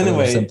make life a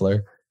little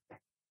simpler.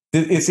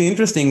 It's an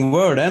interesting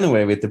word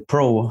anyway, with the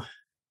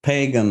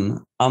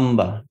pro-pagan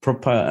anda,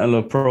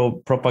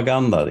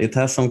 propaganda. It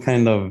has some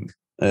kind of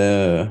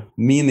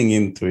meaning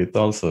into it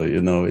also,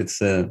 it's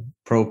a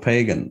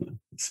pro-pagan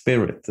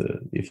spirit,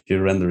 if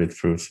you render it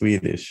through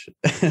Swedish.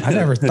 I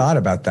never thought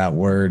about that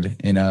word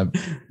in a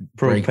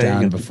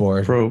breakdown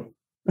before.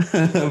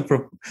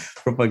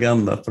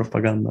 Propaganda.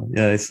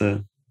 Yeah, it's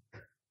a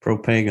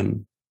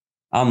pro-pagan.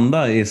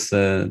 Anda is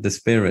the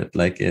spirit,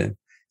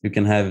 you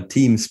can have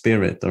team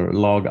spirit or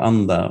lag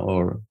anda,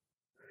 or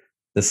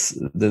it's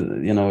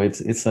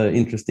an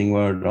interesting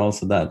word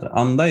also. That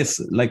anda is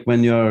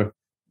when you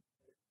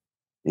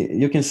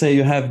can say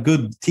you have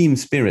good team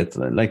spirit,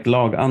 like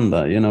lag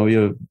anda,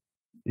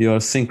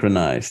 you're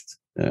synchronized.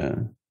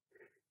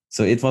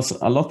 So it was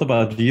a lot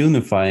about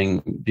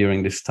unifying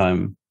during this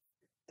time,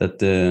 that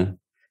the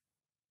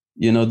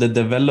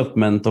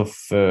development of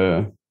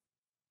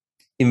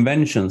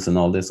inventions and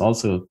all this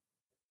also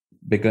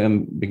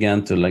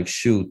began to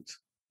shoot.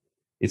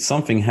 It's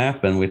something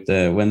happened with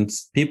when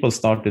people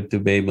started to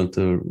be able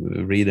to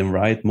read and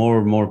write. More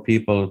and more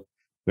people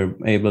were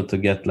able to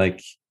get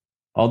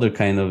other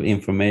kind of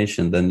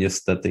information than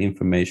just the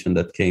information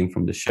that came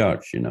from the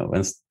church, and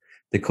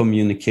the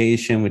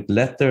communication with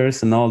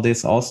letters and all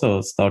this also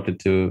started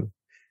to.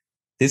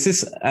 This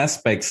is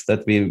aspects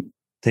that we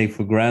take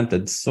for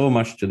granted so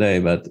much today,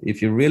 but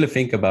if you really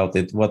think about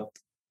it,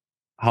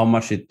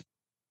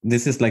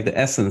 this is the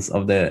essence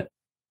of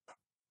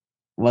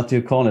what do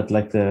you call it,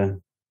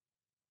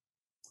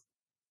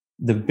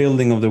 the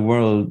building of the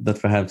world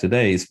that we have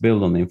today is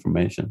built on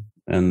information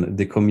and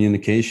the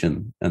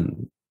communication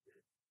and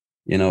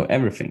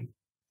everything.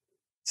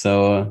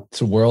 So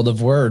it's a world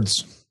of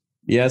words.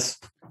 Yes.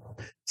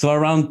 So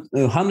around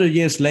 100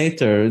 years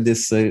later,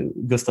 this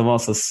Gustav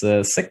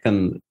Vasa's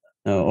second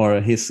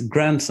or his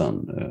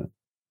grandson,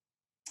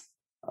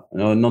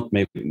 not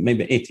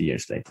maybe 80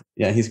 years later.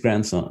 Yeah, his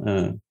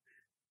grandson,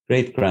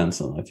 great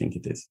grandson, I think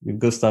it is.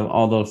 Gustav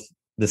Adolf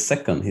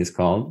II, he's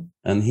called,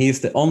 and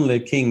he's the only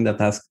king that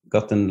has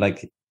gotten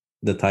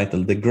the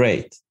title the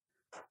Great.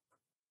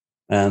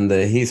 And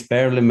he's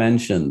barely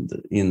mentioned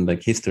in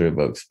history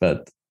books,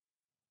 but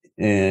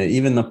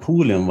even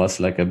Napoleon was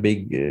a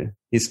big.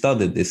 He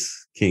studied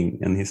this king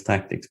and his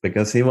tactics,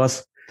 because he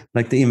was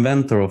the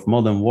inventor of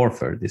modern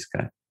warfare. This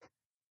guy.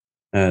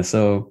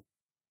 So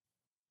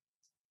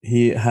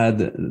he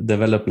had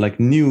developed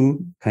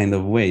new kind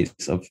of ways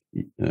of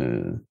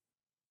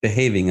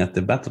behaving at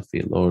the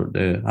battlefield, or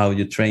how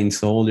you train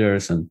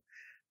soldiers, and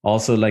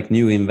also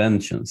new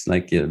inventions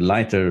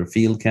lighter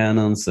field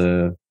cannons,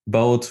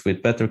 boats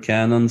with better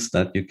cannons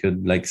that you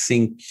could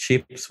sink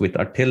ships with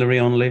artillery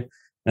only,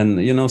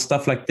 and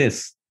stuff like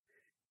this.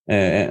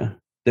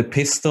 The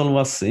pistol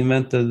was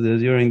invented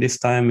during this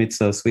time.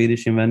 It's a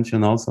Swedish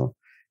invention also.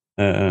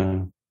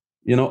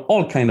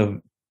 all kind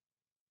of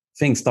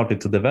things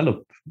started to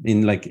develop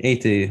in like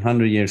 80,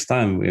 100 years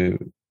time.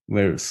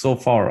 We're so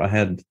far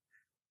ahead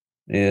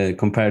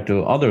compared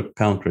to other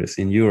countries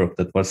in Europe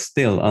that were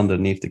still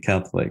underneath the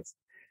Catholics.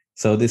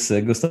 So this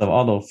Gustav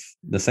Adolf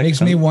II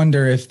makes me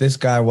wonder if this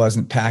guy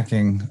wasn't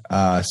packing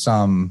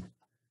some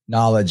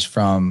knowledge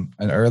from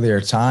an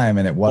earlier time,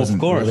 and it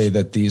wasn't really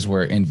that these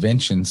were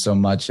inventions so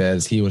much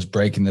as he was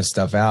breaking this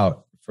stuff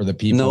out for the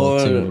people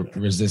to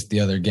resist the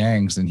other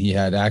gangs, and he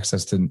had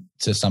access to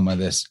some of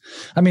this.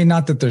 I mean,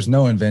 not that there's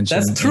no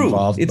invention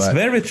involved. It's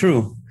very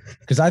true.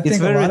 Because I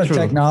think a lot of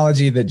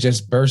technology that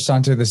just bursts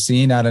onto the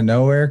scene out of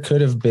nowhere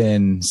could have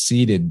been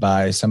seeded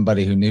by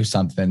somebody who knew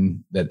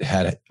something that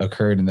had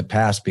occurred in the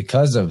past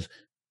because of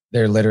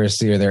their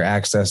literacy or their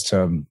access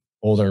to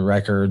older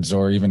records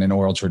or even an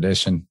oral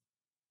tradition.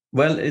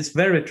 Well, it's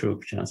very true,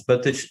 Chance.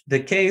 But the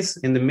case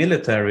in the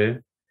military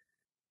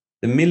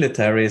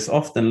is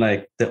often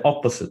like the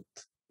opposite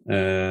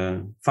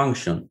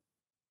function.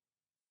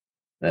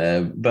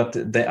 But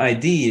the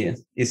idea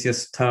is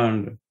just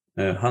turned,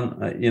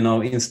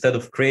 instead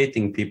of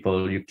creating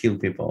people, you kill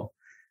people.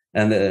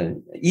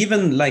 And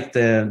even like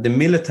the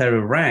military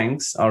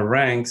ranks are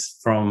ranks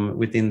from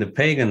within the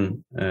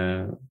pagan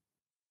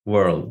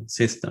world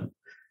system.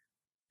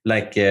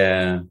 Like,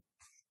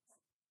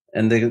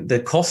 and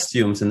the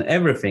costumes and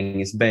everything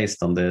is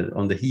based on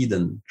the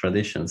heathen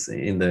traditions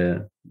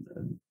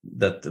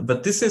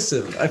but this is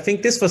I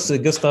think this was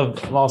Gustav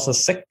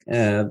Vasa's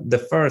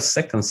the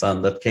second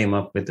son that came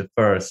up with the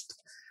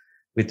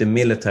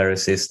military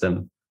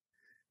system,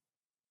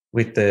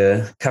 with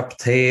the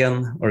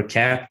captain or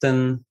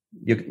captain.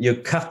 You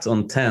cut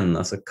on 10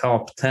 as a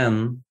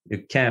captain, you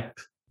cap,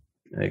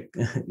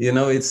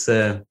 it's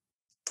a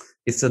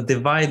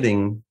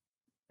dividing.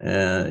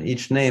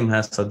 Each name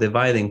has a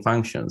dividing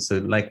function. So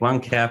like one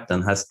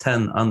captain has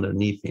 10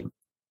 underneath him,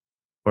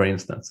 for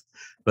instance.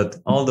 But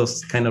all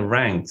those kind of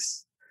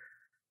ranks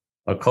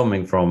are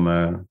coming from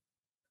the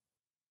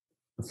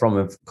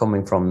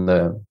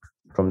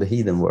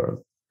heathen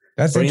world.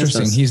 That's for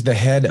interesting. Instance, he's the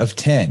head of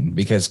 10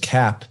 because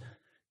cap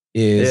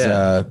is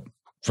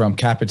from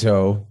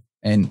capito,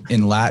 and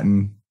in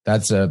Latin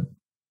that's a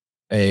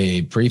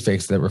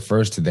prefix that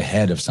refers to the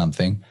head of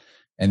something.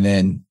 And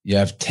then you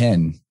have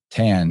 10.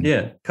 Tan.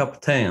 Yeah,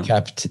 captain.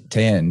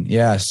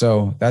 Yeah,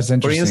 so that's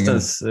interesting. For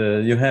instance,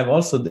 you have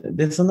also,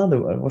 there's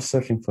another, I was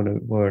searching for the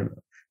word.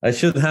 I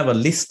should have a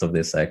list of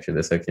this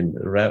actually so I can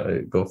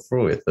go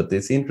through it, but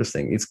it's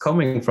interesting. It's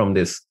coming from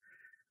this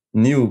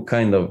new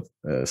kind of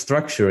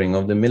structuring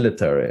of the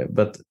military,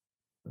 but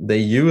they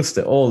use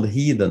the old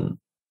heathen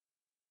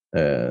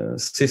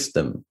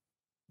system,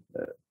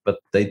 but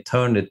they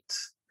turned it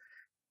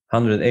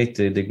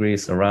 180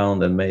 degrees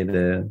around and made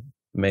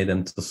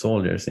them to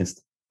soldiers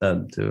instead.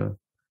 To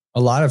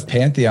a lot of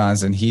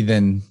pantheons and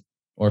heathen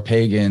or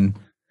pagan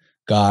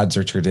gods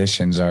or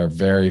traditions are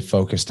very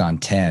focused on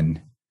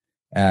 10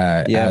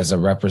 as a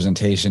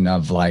representation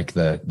of like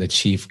the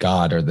chief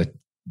god or the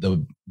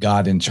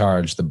god in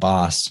charge, the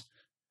boss.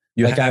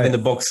 You like have in the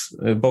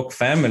Bock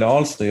family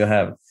also, you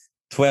have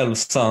 12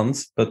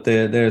 sons, but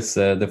there's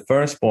the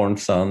firstborn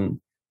son.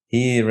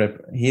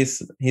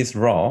 He's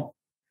Ra.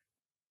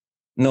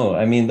 No,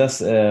 I mean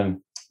that's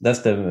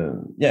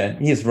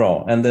he's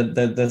Ra, and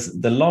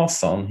the last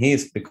son,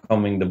 he's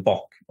becoming the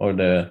Bock or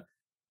the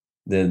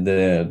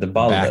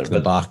Balder,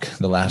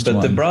 the last but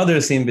one. The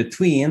brothers in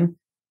between,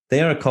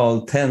 they are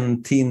called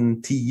 10 Tin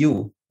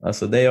Tu.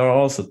 So they are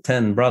also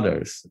 10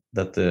 brothers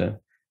that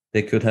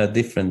they could have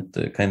different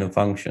kind of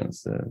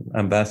functions,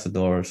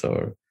 ambassadors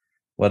or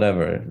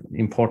whatever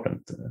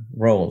important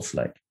roles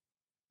like.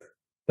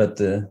 But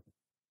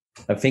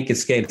I think it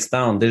scales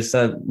down. There's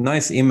a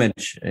nice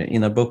image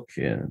in a book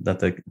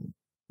that I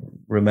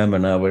remember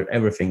now where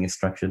everything is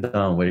structured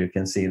down, where you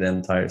can see the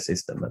entire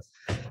system.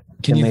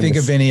 Can you think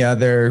of any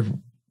other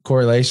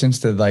correlations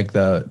to like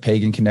the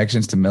pagan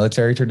connections to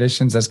military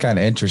traditions? That's kind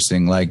of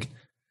interesting. Like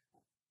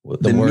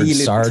the word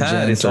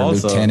sergeant or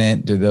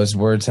lieutenant, do those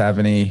words have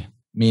any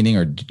meaning?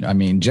 Or I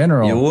mean,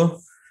 general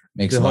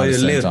makes a lot of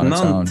sense on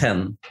its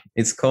own.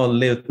 It's called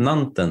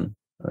lieutenanten,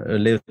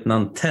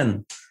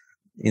 lieutenanten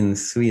in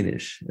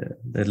Swedish.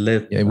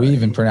 We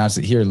even pronounce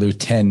it here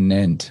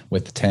lieutenant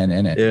with 10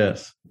 in it.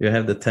 Yes, you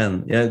have the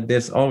 10. Yeah,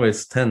 there's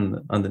always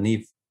 10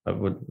 underneath, I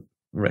would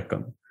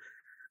reckon.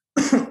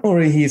 Or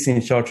he's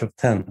in charge of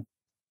 10.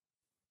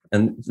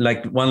 And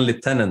like one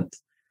lieutenant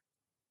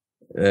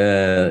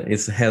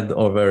is head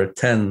over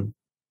 10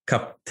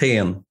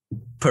 captain,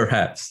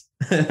 perhaps.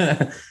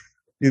 The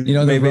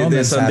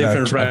Romans had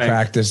a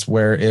practice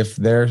where if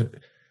their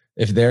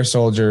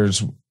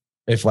soldiers,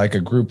 if like a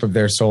group of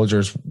their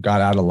soldiers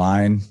got out of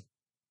line,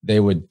 they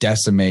would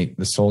decimate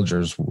the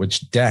soldiers,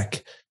 which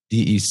DEC,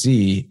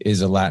 D-E-C,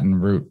 is a Latin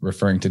root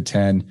referring to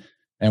 10.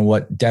 And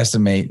what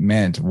decimate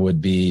meant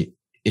would be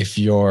if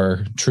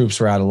your troops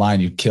were out of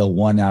line, you'd kill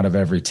 1 out of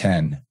every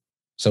 10.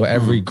 So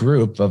every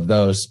group of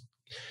those,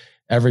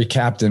 every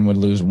captain would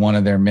lose 1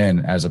 of their men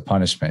as a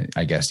punishment,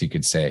 I guess you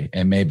could say.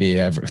 And maybe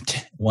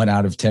 1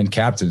 out of 10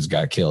 captains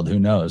got killed. Who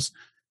knows?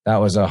 that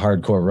was a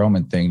hardcore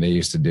Roman thing they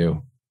used to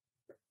do.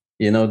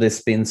 They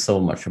spin so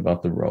much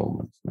about the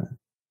Romans, man.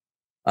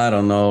 I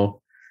don't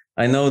know.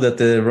 I know that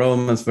the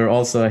Romans were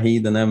also a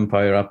heathen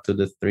empire up to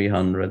the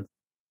 300,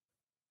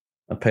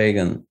 a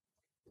pagan.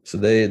 So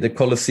the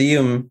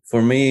Colosseum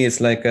for me is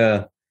like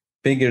a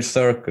bigger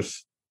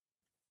circus.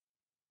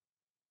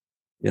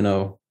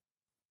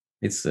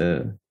 It's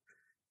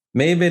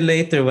maybe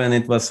later when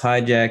it was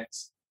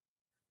hijacked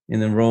in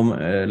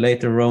the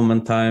later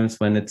Roman times,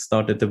 when it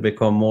started to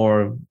become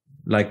more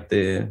like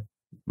the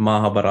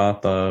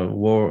Mahabharata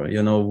war,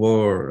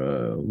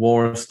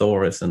 war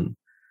stories, and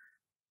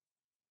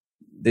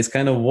this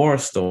kind of war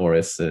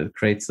stories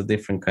creates a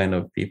different kind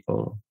of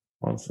people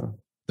also.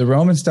 The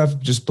Roman stuff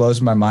just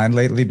blows my mind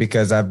lately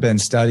because I've been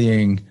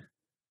studying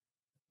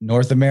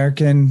North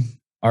American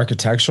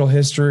architectural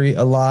history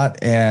a lot,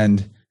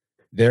 and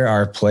there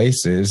are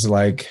places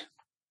like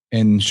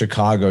in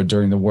Chicago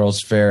during the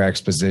World's Fair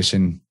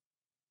Exposition,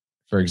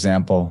 for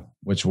example,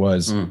 which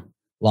was a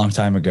long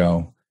time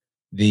ago.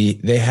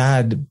 They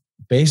had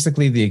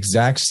basically the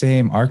exact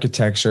same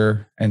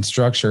architecture and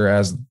structure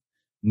as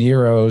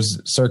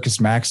Nero's Circus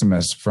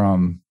Maximus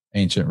from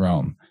ancient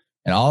Rome.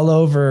 And all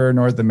over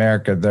North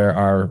America, there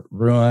are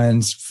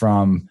ruins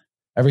from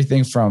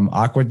everything from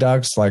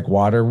aqueducts, like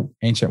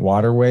ancient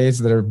waterways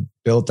that are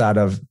built out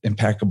of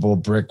impeccable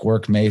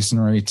brickwork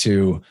masonry,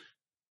 to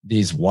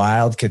these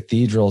wild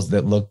cathedrals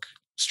that look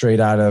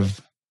straight out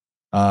of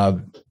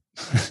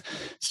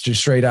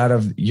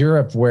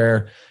Europe,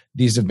 where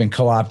these have been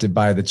co-opted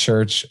by the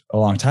church a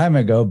long time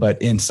ago.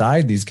 But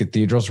inside these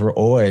cathedrals were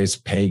always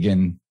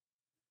pagan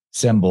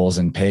symbols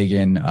and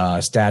pagan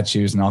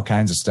statues and all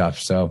kinds of stuff.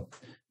 So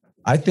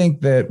I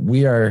think that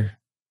we are,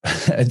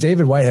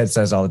 David Whitehead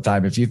says all the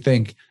time, if you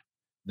think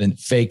the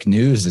fake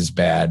news is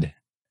bad,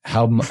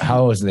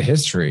 how is the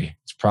history?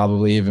 It's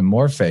probably even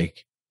more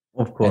fake.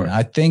 Of course. And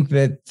I think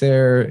that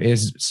there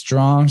is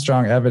strong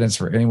evidence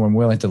for anyone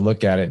willing to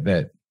look at it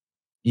that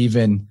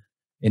even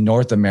in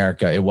North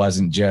America, it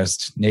wasn't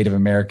just Native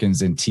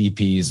Americans in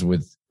teepees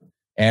with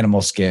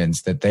animal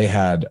skins, that they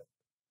had,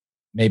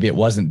 maybe it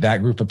wasn't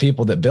that group of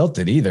people that built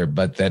it either,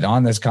 but that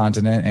on this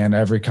continent and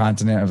every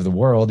continent of the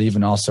world,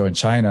 even also in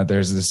China,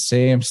 there's the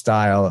same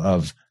style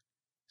of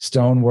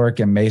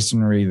stonework and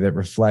masonry that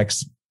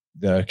reflects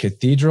the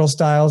cathedral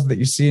styles that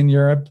you see in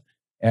Europe,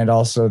 and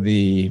also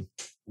the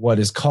what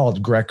is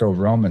called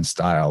Greco-Roman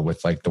style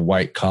with like the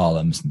white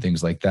columns and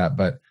things like that.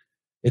 But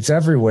it's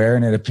everywhere,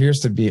 and it appears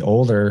to be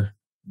older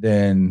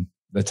than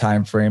the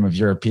time frame of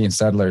European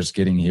settlers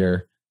getting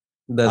here.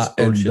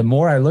 And the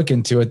more I look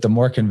into it, the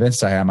more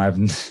convinced I am. I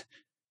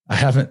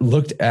haven't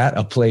looked at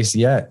a place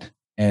yet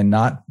and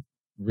not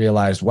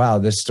realized, wow,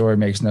 this story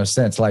makes no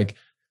sense. Like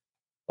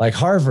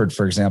Harvard,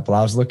 for example.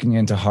 I was looking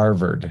into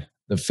Harvard,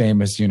 the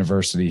famous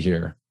university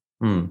here.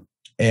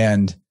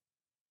 And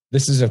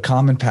this is a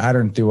common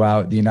pattern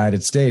throughout the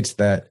United States,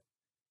 that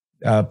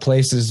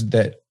places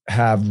that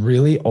have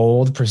really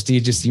old,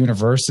 prestigious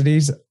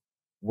universities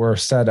were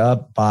set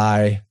up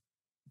by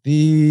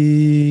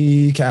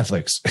the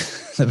Catholics,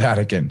 the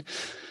Vatican,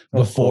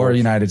 before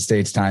United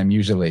States time,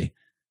 usually.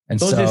 And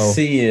don't so you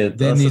see it?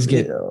 Then these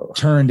get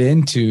turned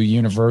into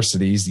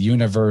universities,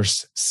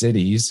 universe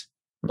cities.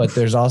 But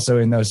there's also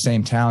in those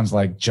same towns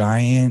like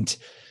gigantic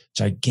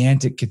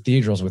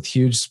cathedrals with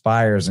huge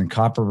spires and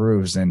copper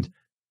roofs, and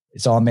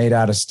it's all made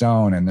out of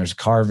stone, and there's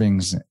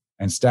carvings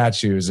and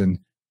statues. And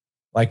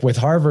like with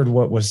Harvard,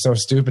 what was so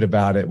stupid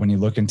about it when you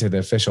look into the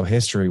official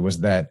history was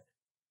that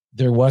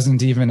there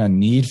wasn't even a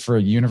need for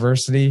a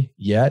university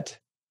yet.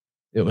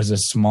 It was a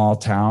small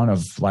town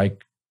of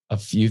like a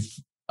few,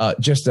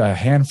 just a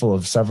handful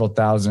of several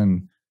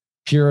thousand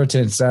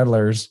Puritan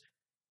settlers.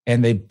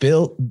 And they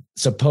built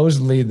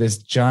supposedly this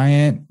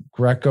giant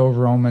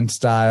Greco-Roman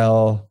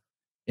style,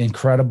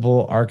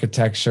 incredible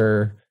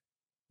architecture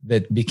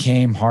that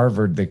became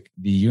Harvard, the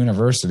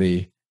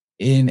university,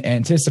 in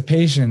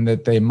anticipation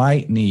that they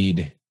might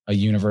need a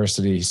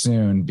university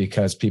soon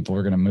because people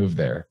were going to move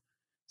there.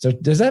 So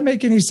does that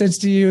make any sense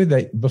to you,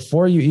 that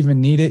before you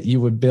even need it,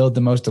 you would build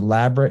the most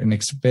elaborate and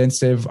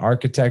expensive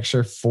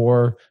architecture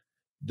for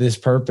this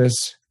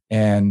purpose,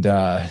 and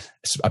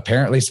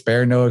apparently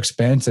spare no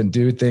expense and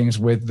do things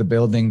with the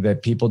building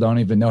that people don't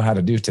even know how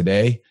to do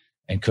today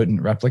and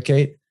couldn't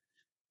replicate?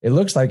 It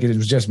looks like it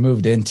was just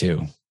moved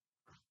into.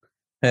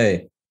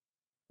 Hey,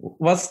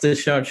 what's the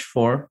church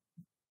for?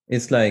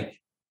 It's like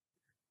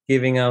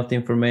giving out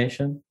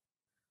information.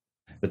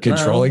 But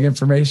controlling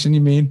information,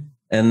 you mean?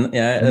 And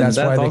that's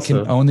why they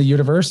can own the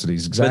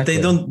universities.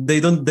 Exactly. But they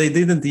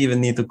didn't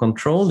even need to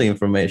control the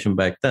information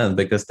back then,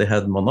 because they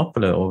had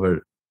monopoly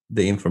over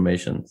the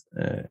information.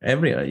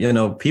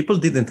 People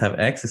didn't have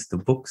access to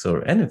books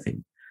or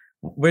anything.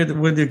 Where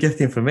do you get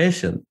the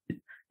information?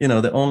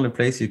 The only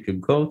place you could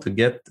go to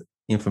get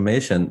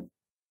information,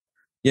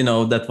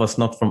 that was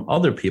not from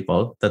other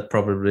people that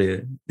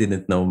probably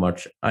didn't know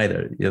much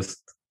either,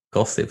 just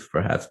gossip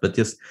perhaps, but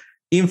just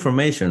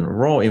information,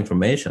 raw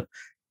information,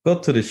 go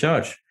to the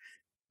church.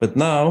 But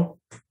now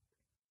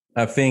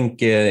I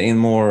think in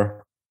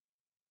more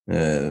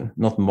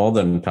not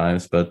modern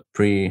times, but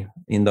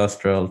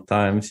pre-industrial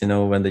times,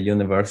 when the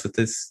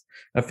universities,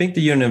 I think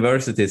the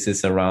universities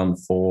is around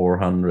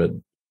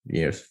 400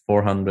 years,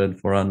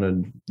 400.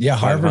 Yeah,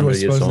 Harvard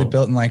was supposedly old.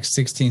 built in like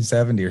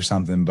 1670 or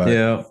something, but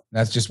yeah,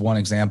 that's just one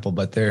example,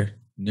 but they're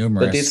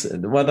numerous. But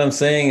it's what I'm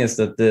saying is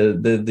that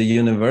the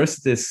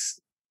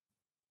universities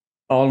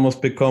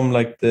almost become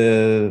like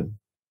the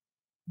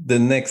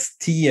next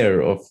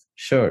tier of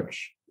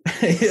church.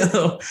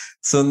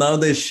 So now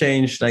they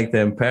changed, like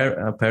the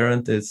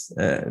apparent is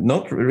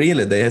not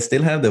really, they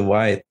still have the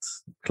white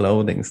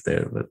clothings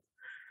there, but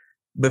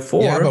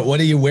before. Yeah, but what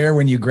do you wear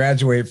when you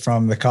graduate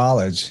from the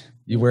college?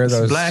 You wear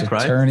those black,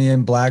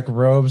 Saturnian right? black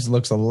robes.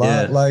 Looks a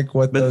lot like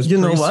what those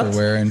priests are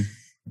wearing.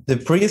 The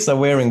priests are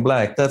wearing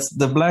black. That's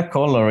the black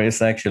color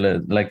is actually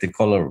like the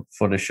color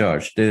for the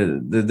church.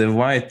 The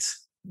white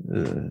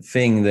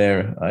thing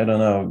there, I don't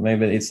know,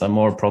 maybe it's a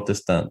more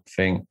Protestant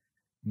thing.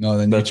 No,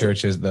 the new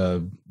church is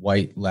the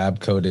white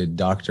lab-coated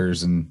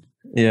doctors and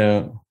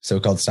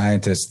so-called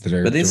scientists that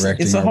are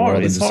directing our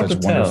world into such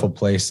wonderful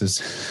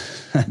places.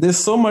 There's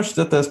so much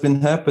that has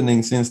been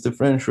happening since the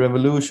French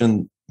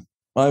Revolution.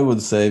 I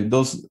would say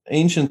those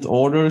ancient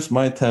orders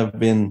might have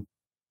been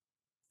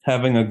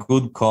having a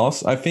good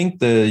cause. I think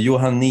the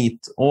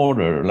Johannite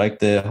order, like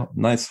the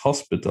Knights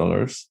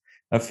Hospitallers,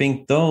 I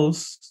think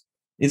those,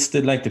 it's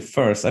the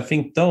first. I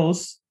think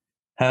those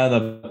had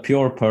a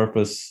pure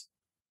purpose,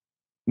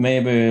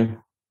 maybe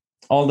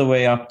all the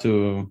way up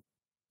to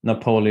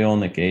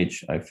Napoleonic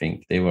age. I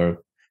think they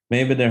were,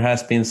 maybe there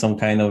has been some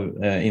kind of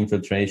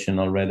infiltration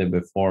already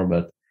before,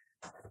 but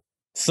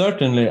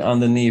certainly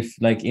underneath,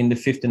 like in the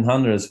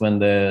 1500s, when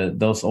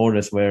those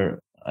orders were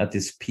at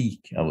its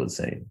peak, I would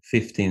say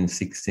 15,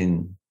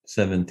 16,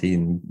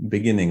 17,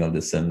 beginning of the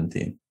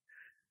 17th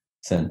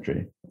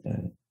century.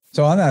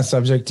 So on that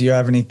subject, do you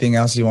have anything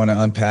else you want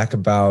to unpack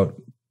about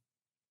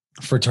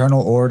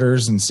fraternal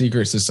orders and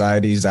secret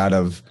societies out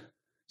of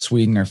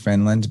Sweden or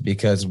Finland?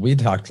 Because we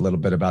talked a little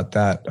bit about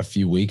that a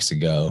few weeks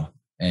ago,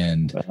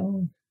 and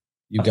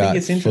you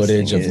got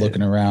footage of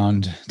looking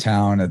around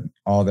town at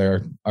all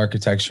their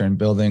architecture and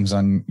buildings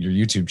on your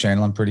YouTube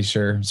channel, I'm pretty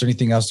sure. Is there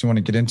anything else you want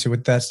to get into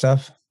with that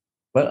stuff?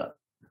 Well,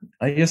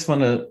 I just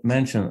want to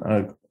mention,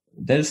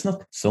 there's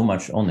not so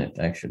much on it,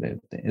 actually.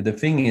 The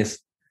thing is,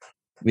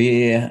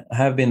 we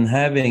have been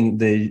having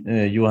the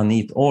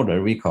Johannite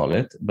order, we call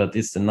it, but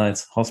it's the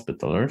Knights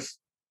Hospitallers.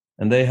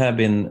 And they have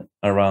been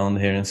around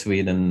here in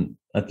Sweden,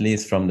 at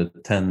least from the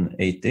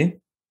 1080.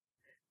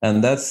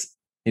 And that's,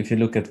 if you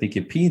look at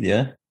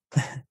Wikipedia,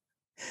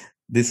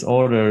 this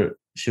order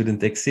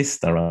shouldn't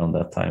exist around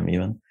that time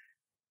even.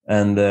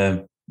 And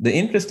the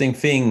interesting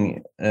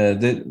thing,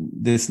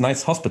 these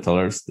Knights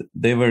Hospitallers,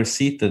 they were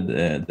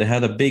seated, they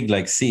had a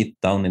big seat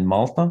down in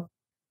Malta.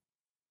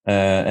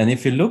 And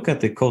if you look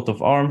at the coat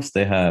of arms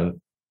they have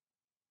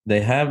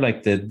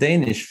like the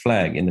Danish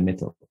flag in the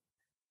middle.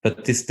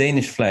 But this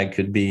Danish flag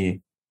could be,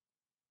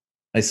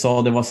 I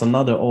saw there was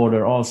another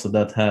order also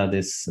that had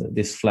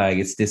this flag.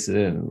 It's this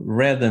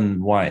red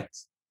and white.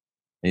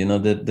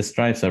 The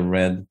stripes are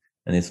red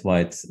and it's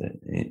white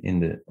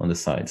on the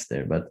sides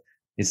there, but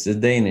it's the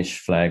Danish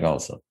flag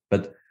also.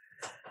 But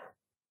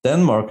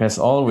Denmark has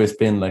always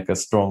been like a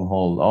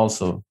stronghold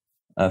also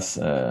as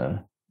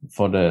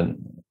for the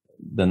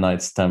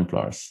Knights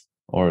Templars,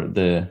 or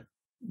the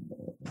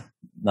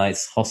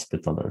Knights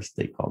Hospitallers,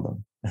 they call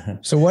them.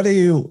 So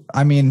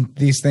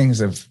these things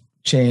have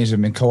changed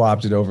and been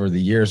co-opted over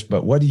the years,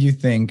 but what do you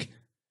think,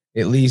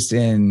 at least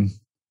in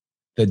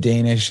the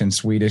Danish and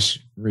Swedish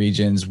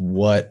regions,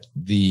 what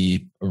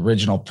the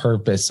original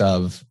purpose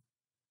of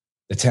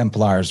the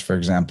Templars, for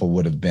example,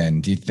 would have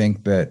been? Do you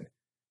think that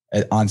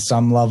on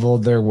some level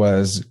there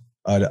was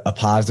a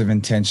positive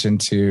intention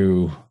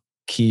to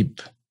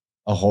keep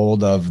a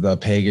hold of the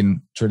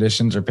pagan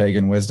traditions or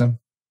pagan wisdom?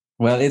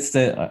 Well, it's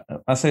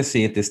as I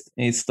see it,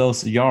 it's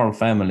those Jarl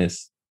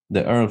families,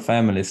 the Earl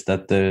families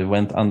that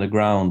went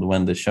underground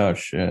when the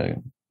church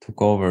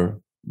took over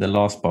the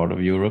last part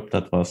of Europe,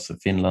 that was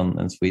Finland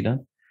and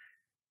Sweden.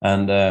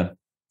 And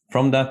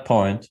from that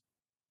point,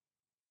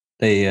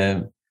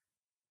 they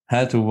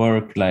had to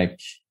work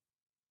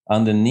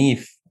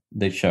underneath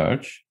the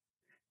church,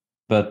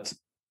 but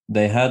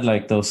they had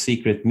those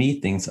secret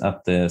meetings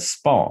at the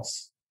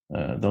spas.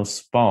 Those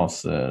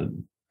spas,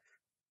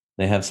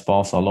 they have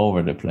spas all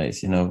over the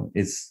place.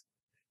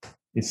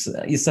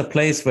 It's a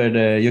place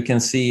where you can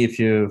see, if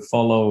you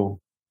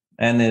follow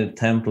any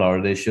Templar,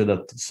 they should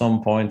at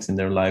some point in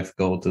their life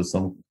go to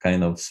some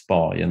kind of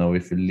spa.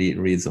 If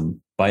you read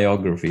some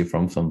biography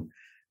from some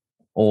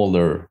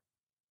older,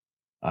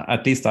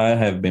 at least I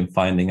have been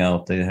finding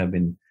out they have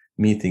been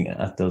meeting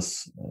at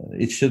those.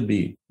 It should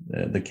be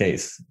the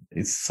case.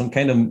 It's some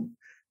kind of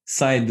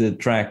side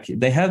track.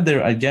 They have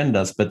their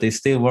agendas, but they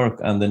still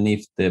work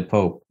underneath the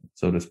Pope,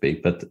 so to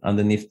speak, but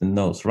underneath the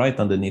nose, right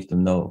underneath the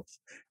nose.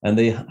 And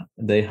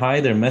they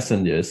hide their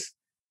messengers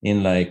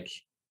in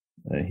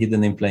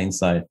hidden in plain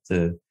sight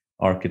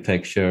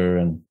architecture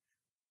and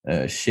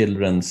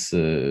children's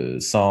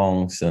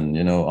songs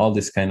and all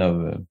this kind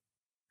of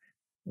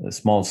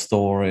small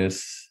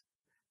stories.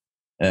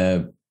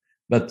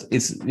 But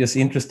it's just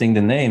interesting,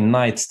 the name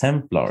Knights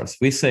Templars.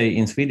 We say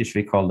in Swedish,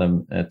 we call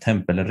them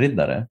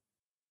Tempelriddare.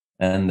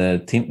 And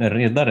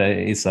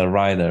Riddare is a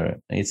rider.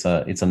 It's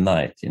a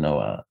knight,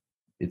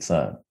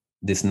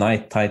 this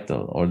knight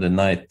title or the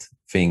knight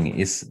thing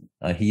is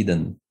a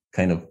heathen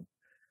kind of,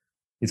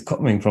 it's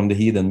coming from the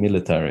heathen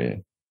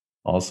military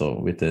also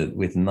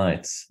with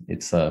knights.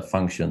 It's a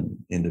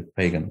function in the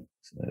pagan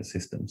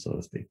system, so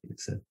to speak.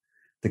 It's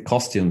the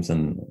costumes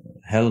and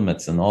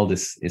helmets and all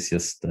this is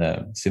just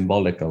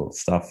symbolical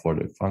stuff for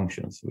the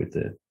functions with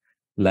the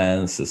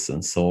lances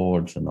and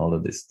swords and all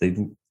of this.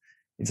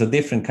 It's a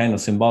different kind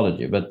of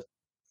symbology, but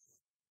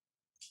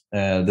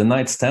the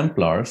Knights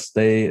Templars,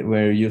 they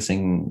were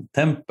using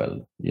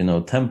temple,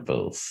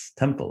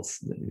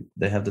 temples.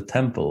 They have the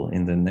temple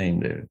in the name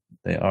there.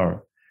 They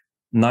are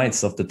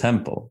Knights of the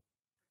Temple.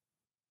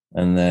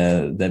 And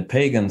the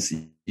pagans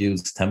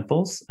use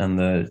temples, and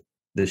the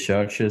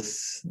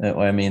churches,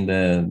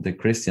 the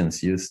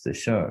Christians use the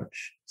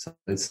church. So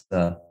it's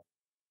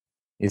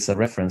a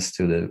reference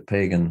to the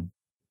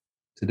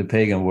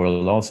pagan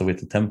world also with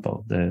the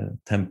temple, the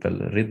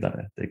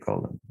Tempelriddare, they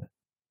call them,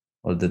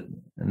 or the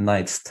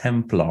Knights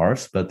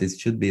Templars, but it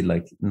should be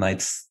like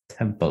Knights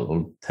Temple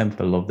or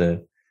Temple of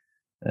the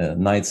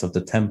Knights of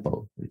the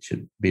Temple. It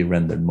should be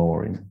rendered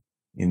more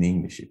in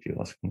English, if you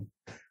ask me.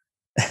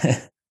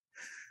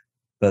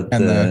 But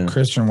the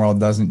Christian world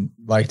doesn't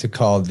like to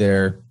call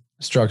their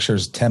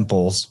structures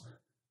temples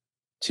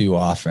too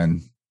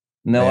often.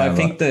 No, I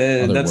think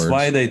that's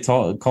why they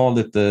called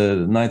it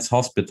the Knights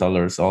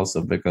Hospitallers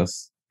also,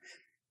 because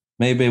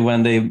maybe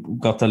when they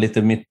got a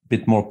little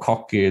bit more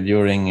cocky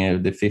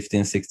during the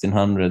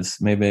 1600s,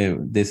 maybe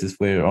this is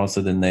where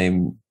also the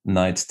name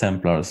Knights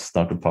Templars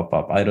start to pop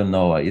up. I don't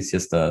know. It's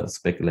just a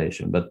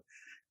speculation. But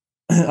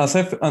as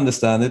I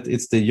understand it,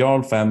 it's the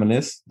Jarl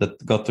families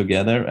that got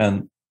together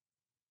and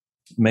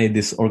made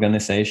this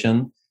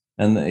organization.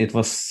 And it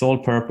was sole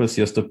purpose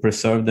just to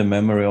preserve the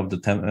memory of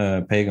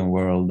the pagan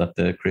world that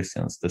the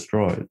Christians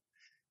destroyed.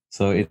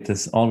 So it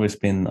has always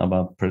been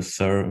about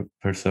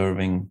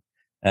preserving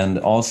and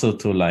also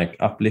to like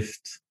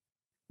uplift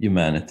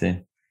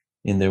humanity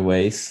in their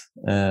ways,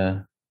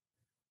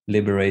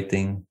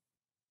 liberating.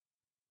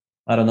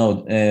 I don't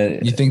know.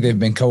 You think they've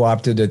been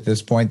co-opted at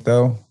this point,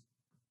 though?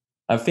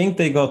 I think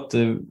they got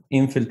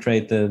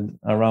infiltrated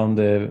around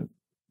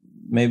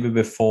maybe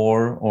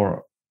before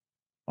or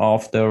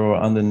after or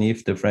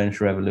underneath the French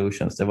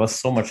revolutions. There was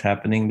so much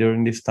happening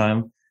during this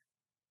time.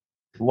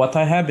 What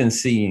I have been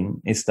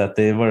seeing is that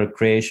there were a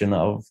creation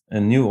of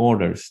new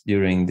orders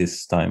during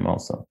this time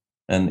also.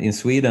 And in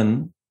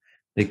Sweden,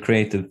 they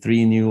created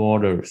 3 new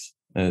orders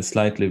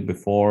slightly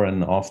before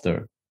and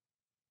after.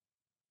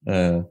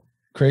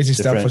 Crazy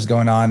stuff was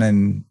going on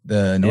in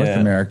the North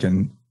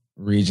American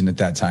region at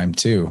that time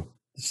too.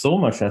 So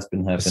much has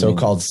been happening. The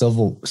so-called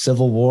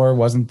civil war,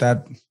 wasn't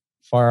that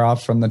far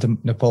off from the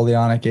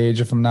Napoleonic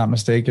age, if I'm not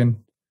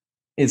mistaken?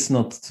 It's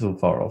not too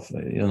far off.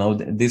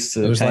 This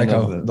it was kind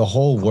like the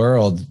whole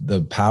world,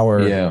 the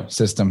power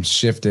system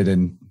shifted,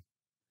 and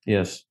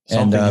yes,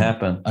 something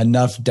happened.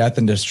 Enough death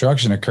and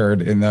destruction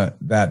occurred in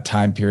that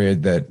time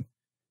period that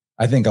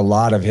I think a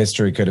lot of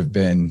history could have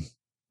been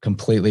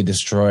completely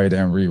destroyed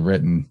and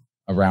rewritten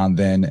around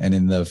then and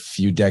in the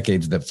few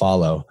decades that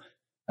follow.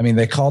 I mean,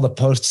 they call the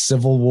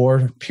post-Civil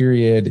War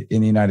period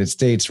in the United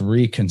States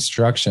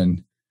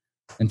Reconstruction.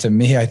 And to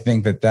me, I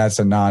think that that's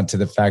a nod to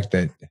the fact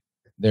that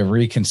they're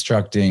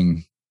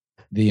reconstructing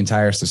the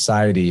entire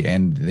society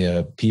and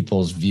the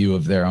people's view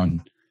of their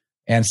own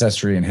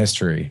ancestry and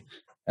history.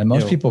 And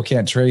most people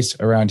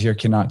around here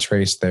cannot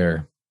trace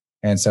their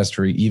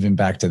ancestry even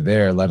back to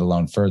there, let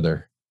alone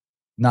further.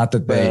 Not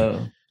that they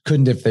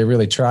couldn't if they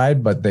really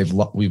tried, but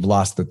we've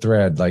lost the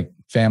thread. Like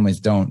families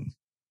don't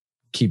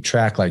keep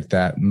track like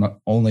that.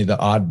 Only the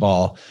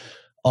oddball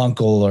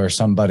uncle or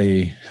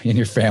somebody in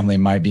your family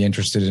might be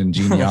interested in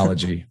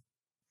genealogy.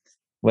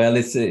 Well,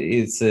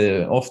 it's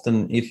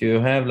often if you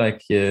have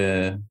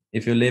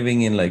if you're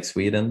living in like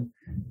Sweden,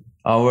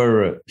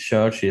 our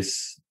church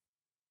is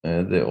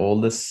the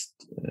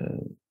oldest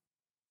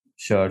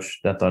church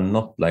that are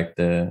not like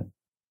the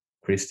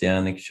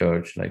Christianic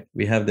church. Like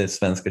we have the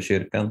Svenska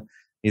kyrkan.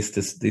 It's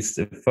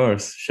the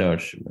first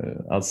church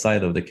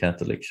outside of the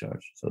Catholic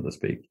Church, so to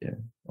speak,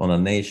 on a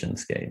nation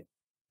scale.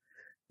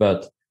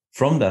 But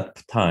from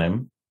that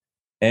time,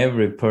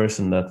 every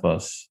person that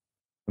was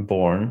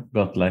born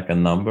got like a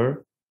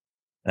number,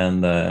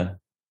 and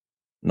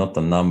not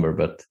a number,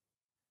 but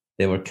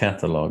they were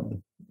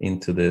cataloged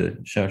into the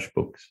church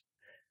books.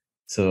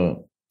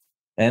 So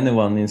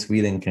anyone in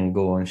Sweden can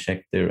go and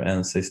check their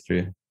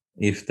ancestry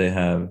if they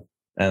have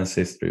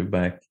ancestry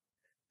back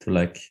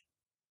to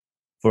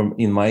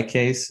in my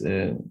case,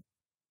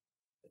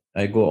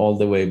 I go all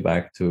the way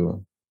back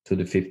to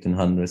the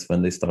 1500s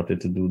when they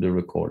started to do the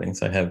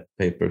recordings. I have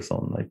papers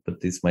on but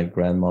it's my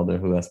grandmother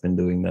who has been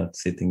doing that,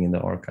 sitting in the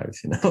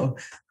archives,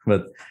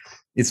 But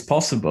it's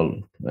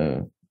possible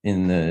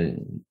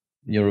in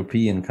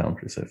European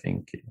countries, I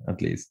think,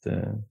 at least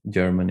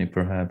Germany,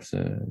 perhaps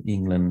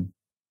England,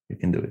 you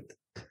can do it.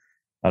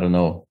 I don't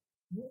know.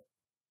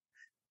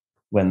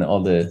 when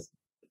all the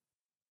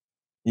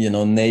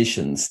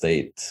nation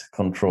state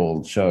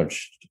controlled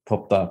church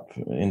popped up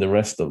in the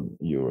rest of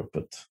Europe.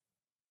 But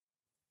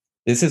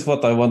this is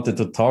what I wanted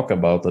to talk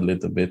about a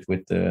little bit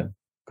with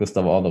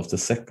Gustav Adolf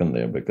II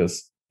there,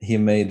 because he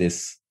made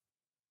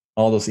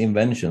all those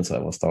inventions I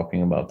was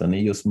talking about, and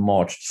he just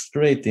marched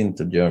straight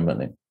into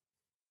Germany.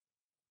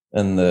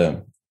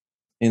 And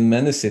in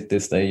many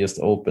cities, they just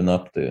open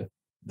up the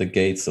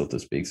gates, so to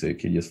speak, so you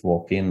can just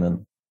walk in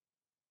and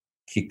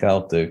kick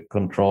out the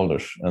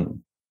controllers,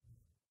 and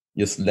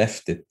just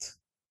left it.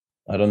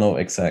 I don't know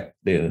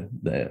exactly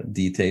the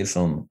details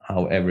on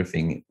how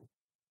everything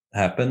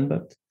happened,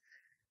 but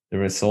the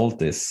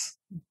result is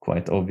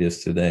quite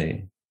obvious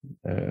today.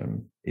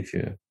 If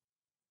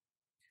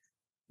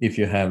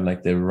you have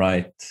like the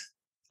right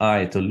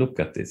eye to look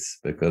at this,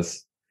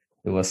 because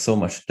there was so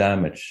much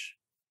damage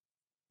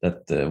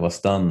that was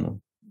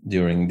done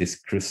during this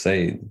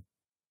crusade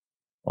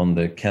on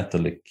the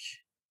Catholic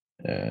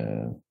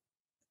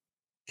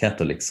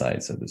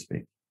side, so to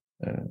speak,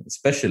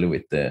 especially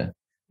with the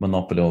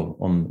monopoly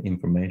on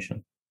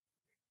information.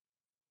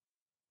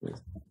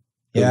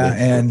 Yeah,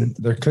 and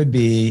there could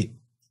be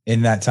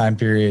in that time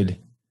period,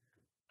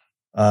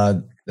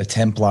 the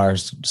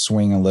Templars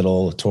swing a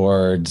little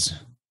towards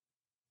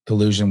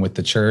collusion with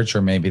the church,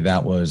 or maybe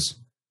that was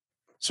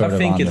sort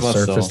of on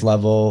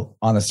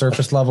the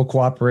surface level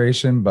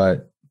cooperation,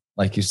 but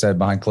like you said,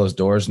 behind closed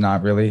doors,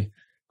 not really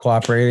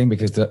cooperating,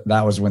 because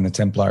that was when the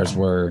Templars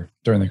were,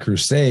 during the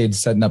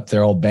Crusades, setting up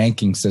their old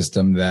banking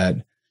system that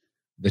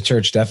the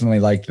church definitely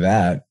liked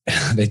that.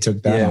 They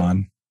took that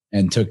on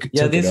and took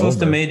this was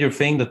the major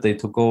thing that they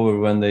took over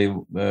when they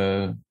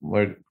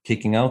were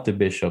kicking out the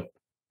bishop.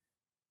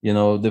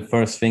 The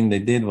first thing they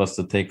did was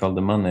to take all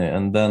the money,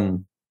 and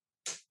then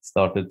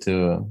started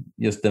to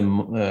just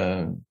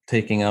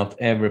taking out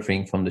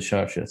everything from the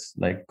churches,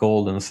 like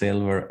gold and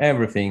silver.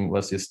 Everything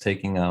was just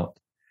taking out.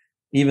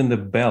 Even the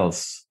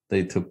bells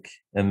they took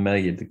and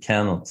made the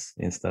cannons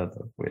instead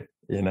of with,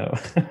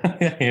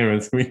 here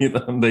in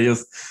Sweden. They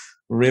just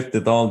ripped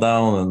it all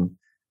down and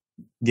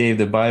gave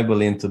the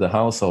Bible into the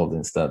household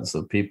instead,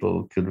 so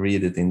people could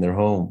read it in their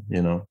home,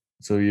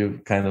 So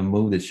you kind of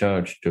moved the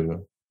church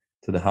to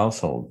the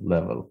household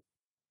level.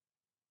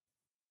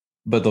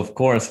 But of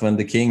course, when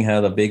the king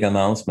had a big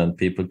announcement,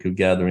 people could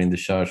gather in the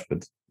church,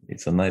 but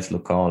it's a nice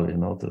locale,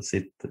 to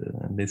sit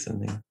and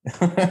listen.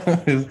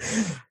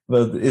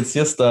 But it's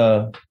just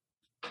an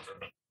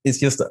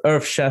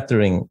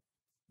earth-shattering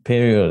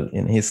period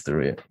in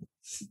history.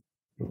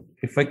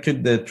 If I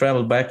could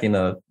travel back in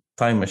a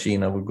time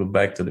machine, I would go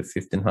back to the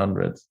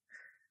 1500s.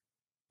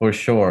 For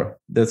sure.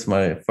 That's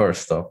my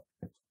first stop.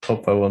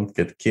 Hope I won't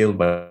get killed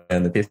by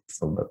any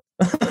pistol, but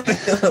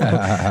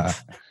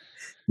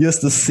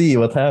just to see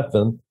what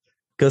happened,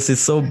 because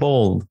it's so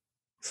bold.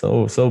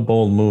 So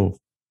bold move.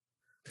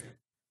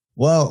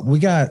 Well, we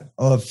got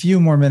a few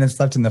more minutes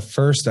left in the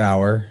first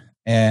hour,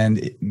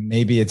 and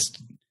maybe it's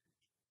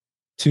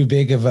too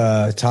big of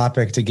a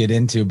topic to get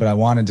into, but I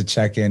wanted to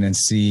check in and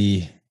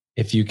see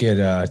if you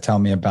could tell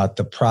me about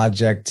the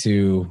project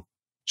to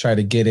try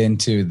to get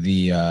into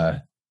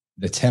the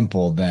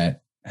temple that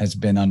has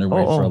been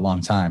underway for a long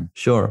time.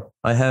 Sure.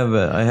 I have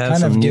kind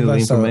some of give new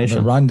us information.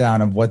 a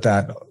rundown of what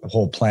that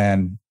whole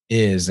plan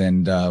is,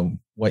 and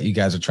what you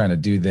guys are trying to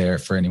do there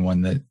for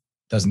anyone that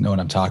doesn't know what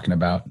I'm talking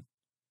about.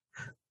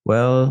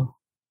 Well,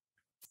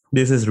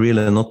 this is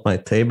really not my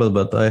table,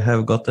 but I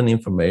have gotten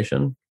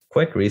information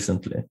quite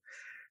recently.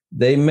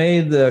 They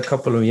made a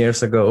couple of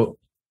years ago,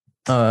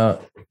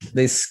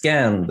 they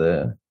scanned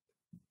the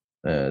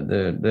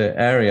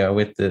area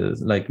with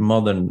the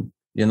modern,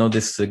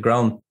 this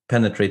ground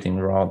penetrating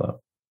radar.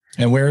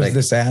 And where is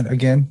this at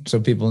again, so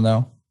people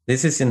know?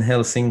 This is in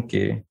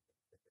Helsinki,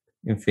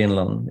 in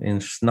Finland, in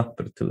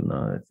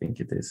Snappertuna, I think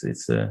it is.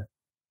 It's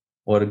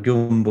or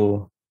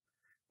Gumbo.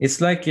 It's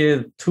like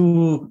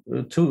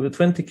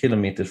 20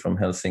 kilometers from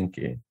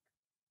Helsinki,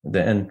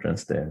 the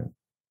entrance there.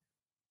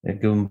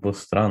 Gumbo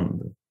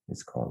Strand,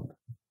 it's called.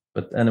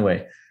 But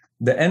anyway,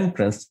 the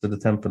entrance to the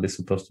temple is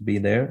supposed to be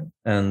there,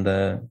 and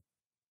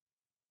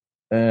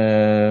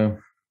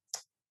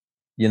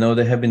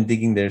they have been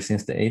digging there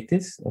since the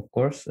 80s, of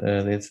course.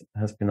 There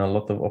has been a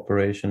lot of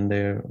operation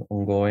there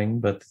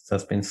ongoing, but it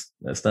has been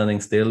standing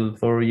still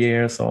for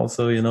years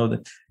also.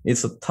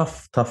 It's a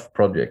tough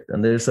project,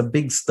 and there's a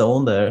big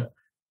stone there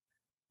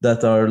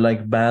that are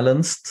like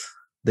balanced,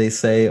 they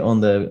say,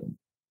 on the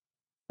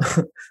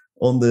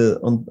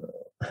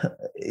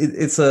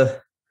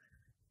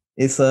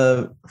it's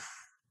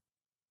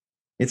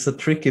a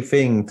tricky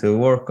thing to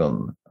work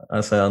on,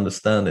 as I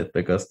understand it,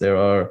 because there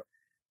are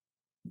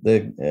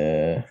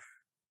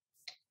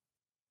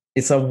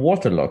it's a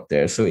water lock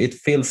there, so it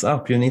fills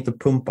up. You need to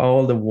pump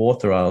all the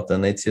water out,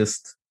 and it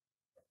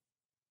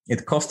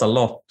costs a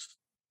lot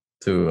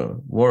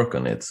to work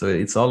on it. So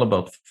it's all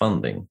about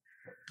funding.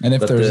 And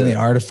if there's any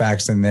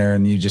artifacts in there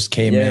and you just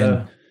came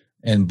in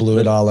and blew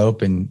it all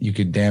open, you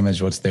could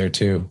damage what's there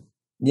too.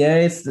 Yeah,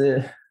 it's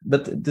a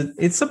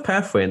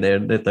pathway there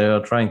that they are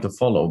trying to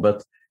follow,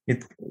 but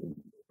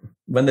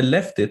when they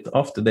left it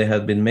after they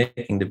had been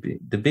making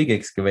the big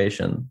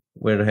excavation,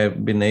 where they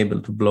have been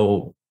able to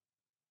blow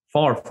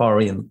far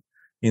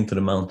into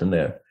the mountain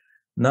there.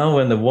 Now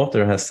when the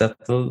water has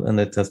settled and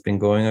it has been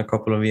going a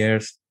couple of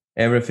years,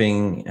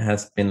 everything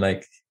has been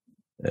like,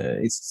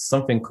 it's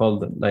something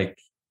called like,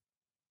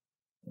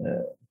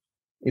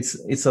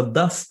 it's a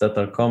dust that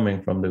are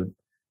coming from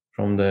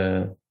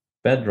the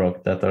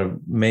bedrock that are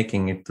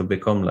making it to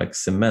become like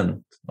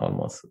cement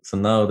almost. So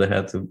now they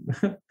had to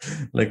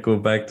like go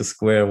back to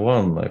square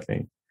one, I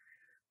think.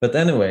 But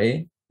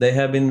anyway, they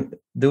have been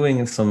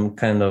doing some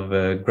kind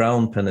of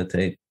ground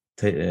penetrating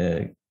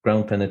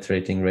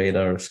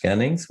radar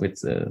scannings with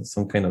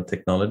some kind of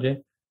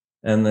technology,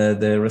 and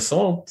the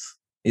result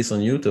is on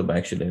YouTube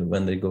actually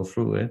when they go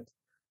through it,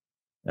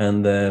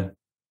 and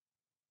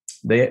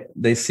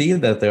they see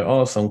that there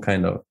are some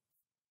kind of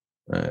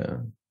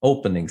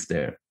openings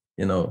there,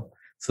 you know.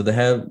 So they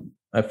have,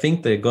 I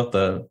think they got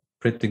a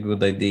pretty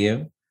good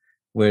idea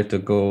where to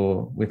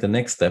go with the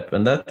next step,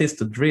 and that is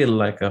to drill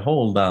like a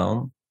hole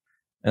down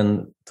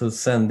and to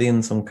send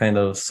in some kind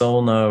of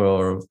sonar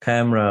or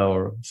camera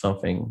or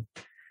something.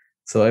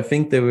 So I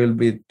think they will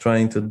be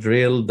trying to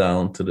drill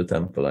down to the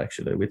temple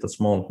actually with a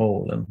small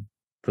hole and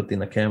put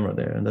in a camera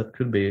there, and that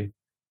could be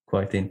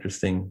quite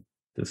interesting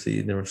to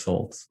see the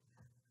results.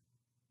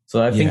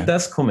 So I think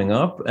that's coming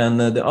up. And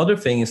the other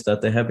thing is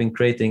that they have been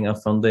creating a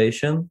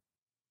foundation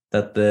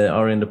that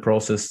are in the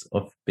process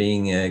of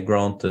being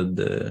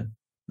granted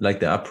like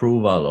the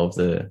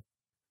approval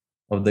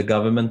of the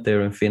government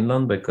there in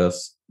Finland,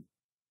 because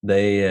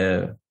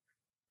they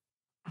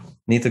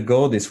need to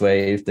go this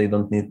way if they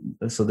don't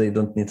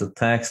need to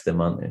tax the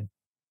money.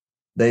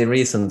 They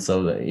reason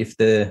so if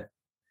the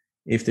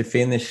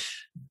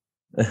Finnish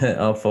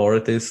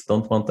authorities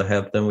don't want to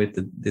help them with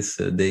this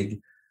dig,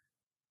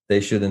 they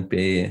shouldn't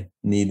be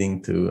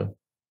needing to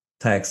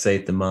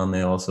taxate the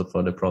money also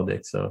for the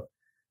project. So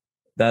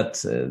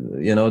that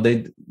you know,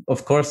 they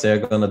of course they are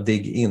gonna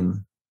dig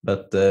in,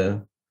 but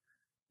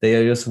they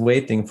are just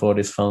waiting for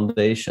this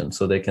foundation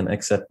so they can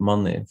accept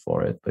money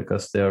for it,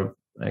 because there are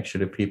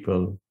actually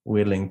people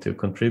willing to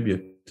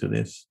contribute to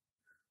this.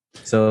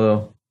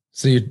 So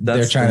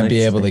they're trying to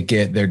be able to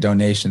get their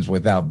donations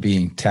without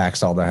being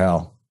taxed all the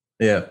hell.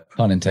 Yeah,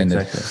 pun intended.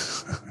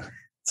 Exactly.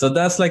 So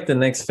that's like the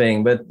next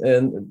thing. But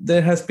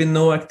there has been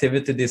no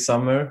activity this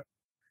summer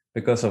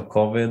because of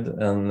COVID,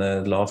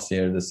 and last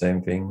year the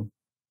same thing.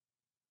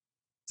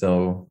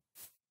 So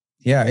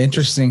yeah,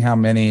 interesting how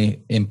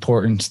many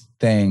important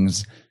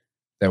things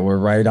that were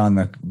right on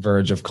the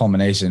verge of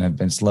culmination have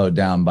been slowed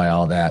down by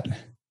all that.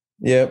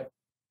 Yeah.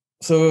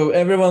 So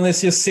everyone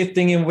is just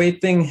sitting and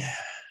waiting.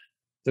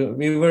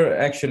 We were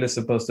actually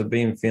supposed to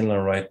be in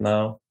Finland right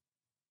now,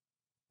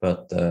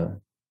 but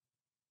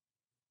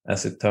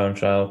as it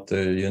turns out,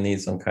 you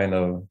need some kind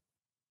of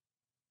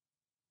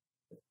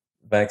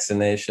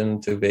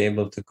vaccination to be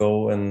able to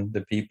go, and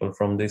the people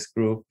from this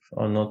group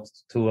are not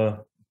too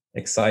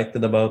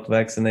excited about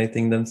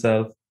vaccinating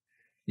themselves.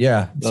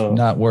 Yeah, it's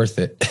not worth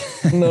it.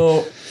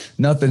 No.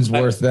 Nothing's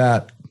worth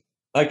that.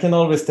 I can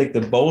always take the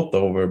boat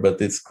over,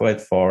 but it's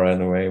quite far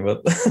anyway.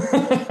 But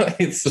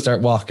start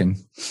walking.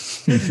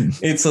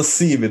 It's a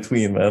sea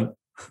between, man.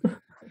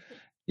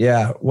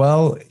 Yeah.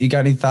 Well, you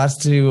got any thoughts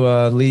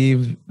to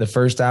leave the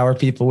first hour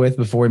people with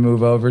before we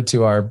move over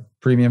to our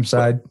premium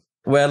side?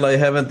 Well, I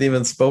haven't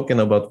even spoken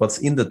about what's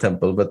in the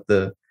temple, but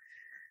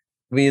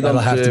we don't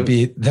have to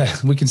be.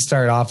 We can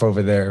start off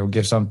over there. We'll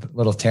give some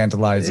little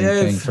tantalizing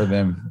thing for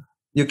them.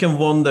 You can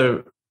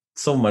wonder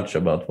so much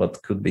about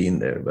what could be in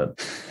there, but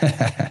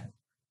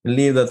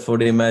leave that for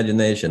the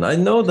imagination. I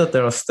know that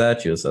there are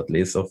statues, at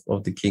least,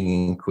 of the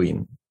king and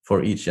queen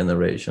for each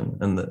generation,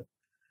 and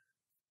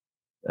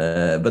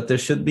but there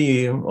should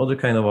be other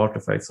kind of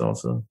artifacts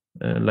also,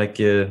 like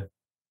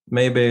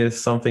maybe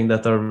something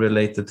that are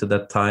related to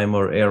that time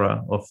or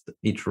era of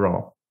each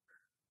Ra,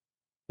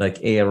 like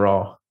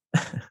era.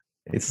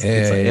 It's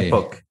an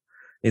epoch.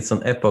 It's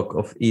an epoch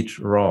of each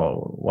Ra,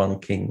 one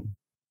king.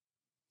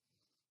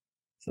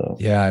 So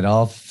yeah, it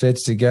all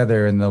fits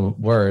together in the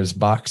words.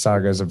 Bock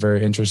Saga is a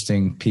very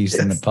interesting piece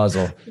in the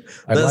puzzle.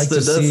 I'd like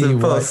to see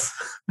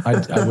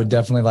I would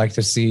definitely like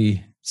to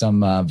see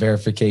some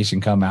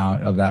verification come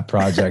out of that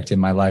project in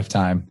my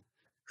lifetime.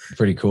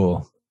 Pretty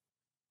cool.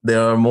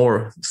 There are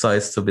more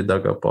sites to be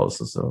dug up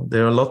also. So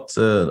there are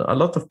a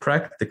lot of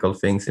practical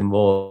things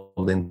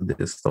involved in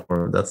this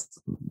story. That's,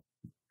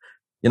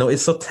 you know,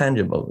 it's so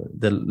tangible.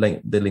 The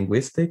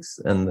linguistics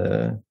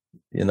and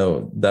you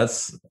know,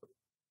 that's.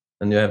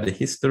 And you have the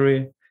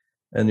history,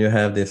 and you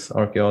have this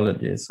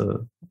archaeology.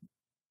 So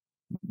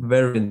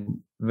very,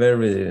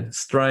 very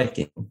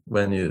striking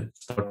when you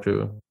start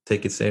to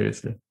take it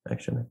seriously,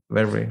 actually.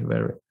 Very,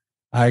 very.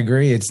 I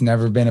agree. It's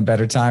never been a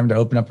better time to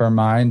open up our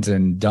minds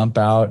and dump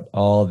out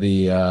all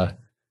the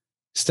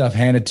stuff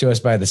handed to us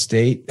by the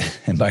state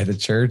and by the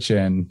church,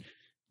 and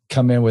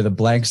come in with a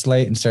blank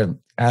slate and start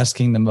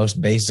asking the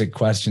most basic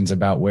questions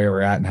about where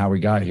we're at and how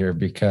we got here,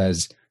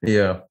 because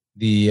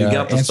the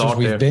answers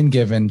we've been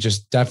given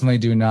just definitely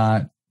do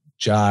not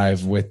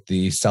jive with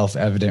the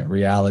self-evident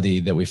reality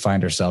that we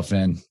find ourselves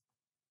in.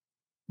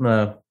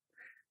 No,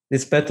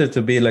 it's better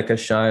to be like a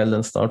child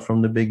and start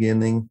from the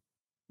beginning.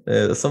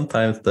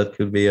 Sometimes that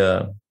could be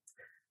a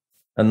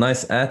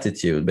nice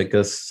attitude,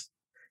 because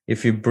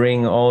if you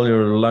bring all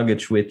your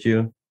luggage with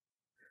you,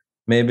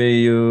 maybe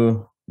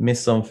you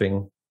miss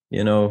something,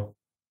 you know.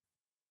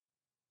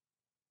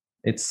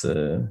 It's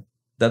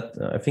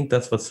that I think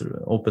that's what's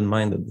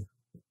open-minded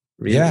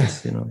really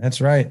is, you know.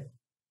 That's right.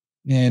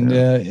 And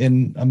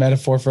in a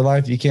metaphor for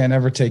life, you can't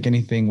ever take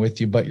anything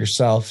with you but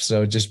yourself.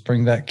 So just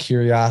bring that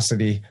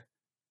curiosity,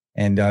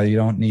 and you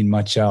don't need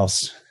much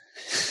else.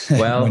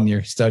 Well, when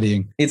you're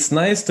studying, it's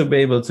nice to be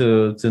able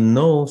to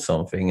know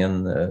something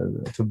and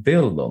to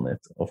build on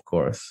it. Of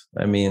course,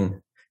 I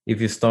mean,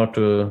 if you start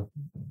to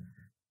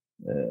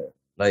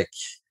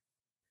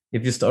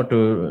if you start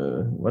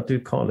to what do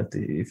you call it?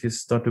 If you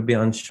start to be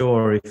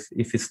unsure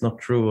if it's not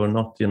true or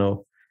not, you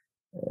know,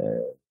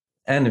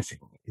 anything,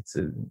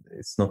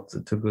 it's not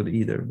too good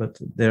either. But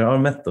there are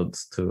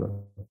methods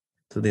to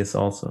this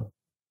also.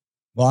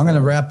 Well, I'm going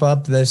to wrap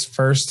up this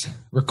first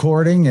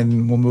recording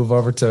and we'll move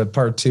over to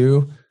part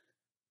 2.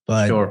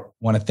 But I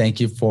want to thank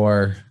you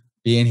for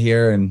being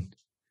here and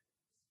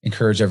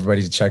encourage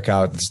everybody to check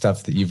out the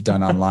stuff that you've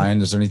done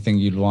online. Is there anything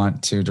you'd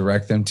want to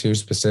direct them to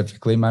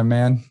specifically, my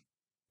man?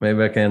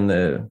 Maybe I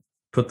can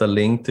put a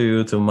link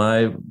to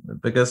my,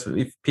 because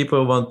if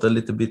people want a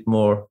little bit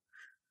more,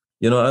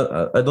 you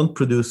know, I don't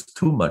produce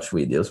too much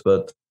videos,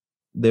 but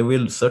there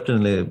will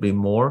certainly be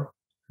more.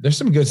 There's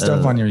some good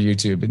stuff on your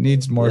YouTube. It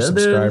needs more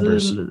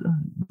subscribers.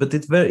 But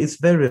it's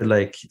very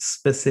like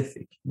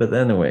specific. But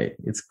anyway,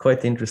 it's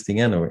quite interesting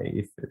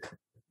anyway,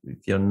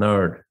 if you're a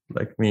nerd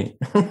like me.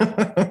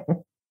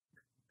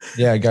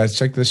 Yeah, guys,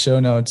 check the show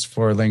notes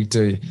for a link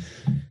to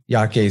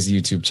Yake's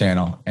YouTube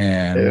channel.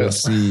 And we'll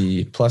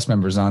see Plus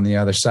members on the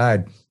other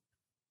side.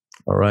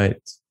 All right.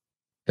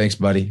 Thanks,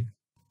 buddy.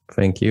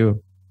 Thank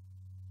you.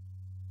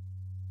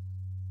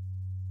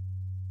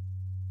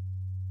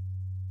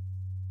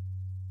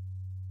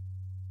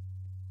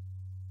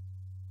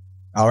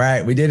 All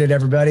right, we did it,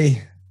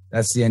 everybody.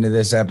 That's the end of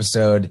this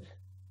episode.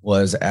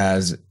 Was,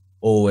 as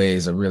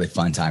always, a really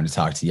fun time to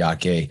talk to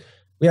Yake.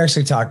 We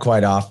actually talk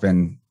quite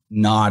often,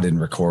 not in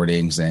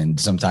recordings, and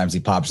sometimes he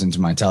pops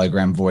into my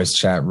Telegram voice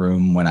chat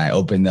room when I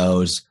open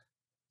those.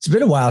 It's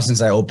been a while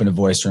since I opened a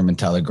voice room in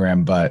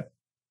Telegram, but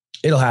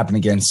it'll happen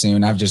again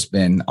soon. I've just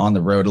been on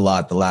the road a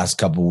lot the last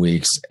couple of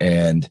weeks,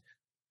 and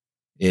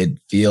it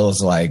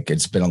feels like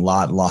it's been a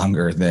lot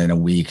longer than a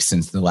week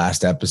since the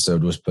last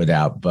episode was put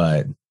out,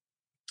 but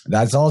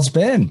that's all it's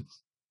been.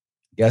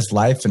 I guess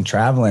life and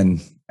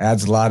traveling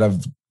adds a lot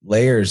of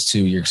layers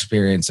to your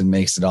experience and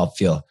makes it all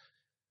feel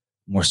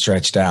more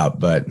stretched out.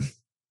 But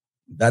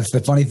that's the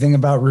funny thing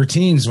about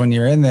routines. When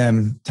you're in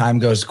them, time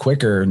goes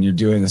quicker and you're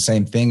doing the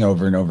same thing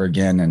over and over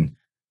again. And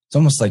it's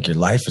almost like your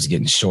life is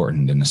getting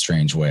shortened in a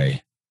strange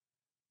way.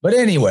 But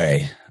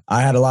anyway,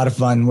 I had a lot of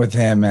fun with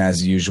him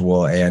as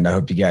usual. And I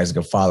hope you guys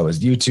go follow his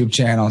YouTube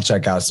channel,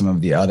 check out some of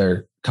the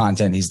other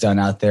content he's done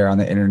out there on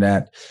the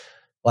internet.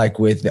 Like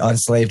with the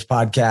Unslaved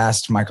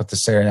podcast, Michael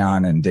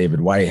Tessarion and David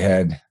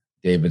Whitehead.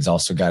 David's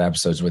also got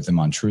episodes with him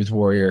on Truth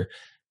Warrior.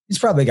 He's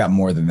probably got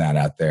more than that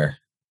out there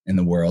in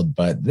the world.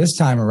 But this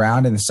time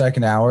around in the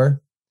second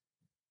hour,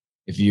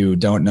 if you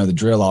don't know the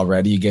drill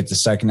already, you get the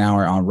second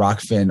hour on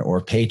Rockfin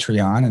or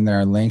Patreon. And there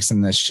are links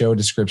in the show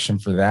description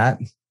for that.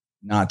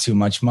 Not too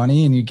much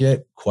money, and you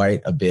get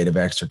quite a bit of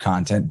extra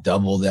content,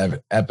 double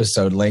the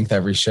episode length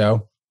every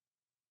show.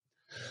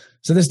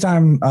 So this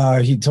time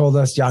Yak told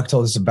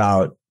us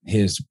about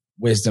his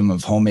wisdom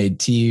of homemade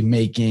tea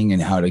making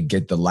and how to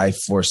get the life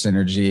force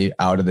energy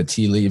out of the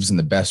tea leaves in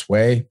the best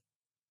way.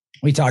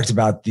 We talked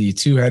about the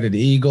two-headed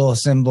eagle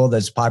symbol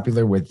that's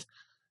popular with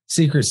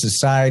secret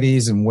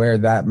societies and where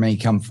that may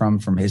come from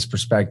his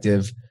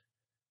perspective.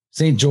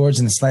 St. George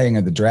and the slaying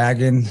of the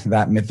dragon,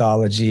 that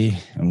mythology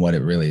and what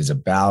it really is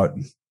about,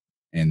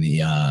 and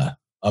the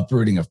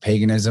uprooting of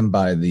paganism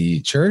by the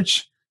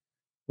church.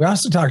 We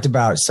also talked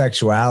about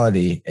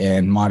sexuality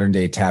and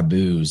modern-day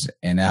taboos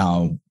and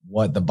how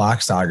what the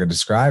Bock Saga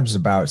describes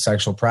about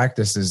sexual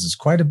practices is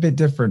quite a bit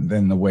different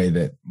than the way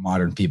that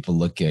modern people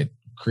look at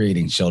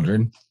creating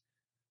children.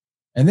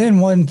 And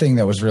then one thing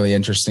that was really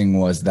interesting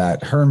was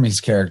that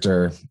Hermes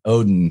character,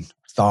 Odin,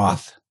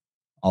 Thoth,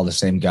 all the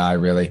same guy,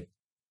 really,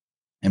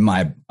 in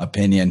my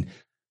opinion,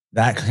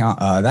 that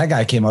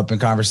guy came up in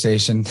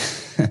conversation,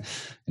 and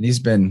he's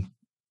been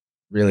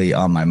really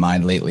on my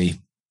mind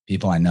lately.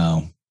 People I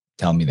know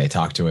tell me they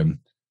talk to him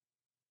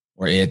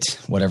or it,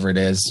 whatever it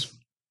is.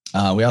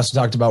 We also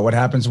talked about what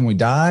happens when we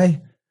die.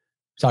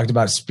 We talked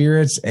about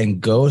spirits and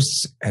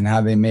ghosts and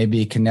how they may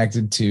be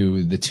connected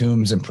to the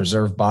tombs and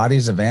preserved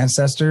bodies of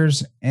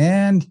ancestors.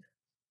 And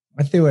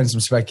I threw in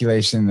some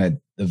speculation that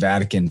the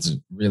Vatican's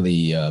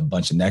really a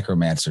bunch of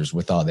necromancers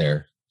with all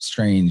their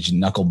strange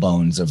knuckle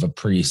bones of a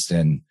priest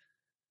and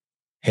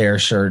hair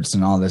shirts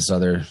and all this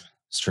other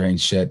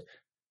strange shit.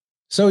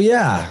 So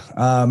yeah,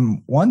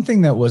 one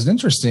thing that was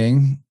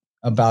interesting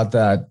about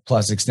that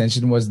plus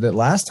extension was that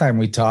last time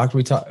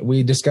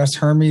we discussed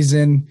Hermes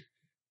in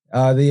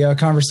the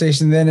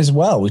conversation then as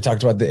well. We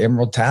talked about the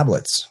emerald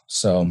tablets.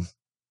 So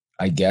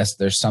I guess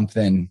there's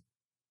something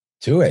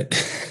to it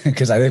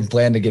because I didn't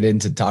plan to get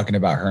into talking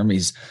about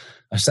Hermes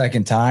a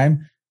second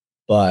time,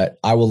 but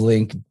I will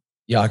link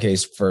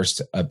Yake's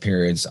first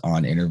appearance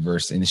on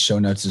InnerVerse in the show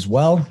notes as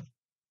well.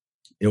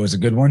 It was a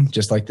good one,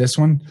 just like this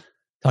one.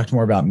 Talked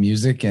more about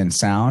music and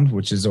sound,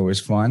 which is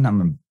always fun.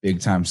 I'm a big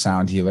time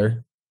sound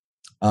healer.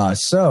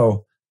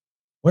 So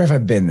where have I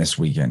been this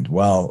weekend?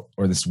 Well,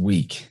 or this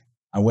week,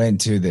 I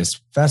went to this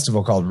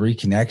festival called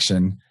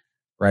Reconnection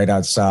right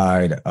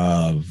outside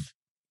of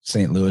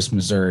St. Louis,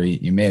 Missouri.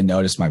 You may have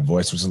noticed my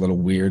voice was a little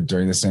weird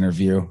during this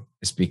interview.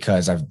 It's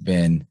because I've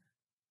been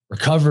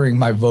recovering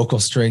my vocal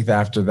strength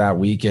after that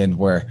weekend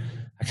where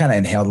I kind of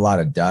inhaled a lot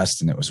of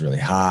dust and it was really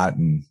hot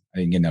and I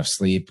didn't get enough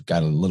sleep.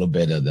 Got a little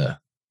bit of the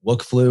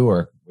wook flu,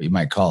 or what you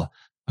might call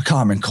a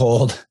common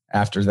cold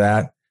after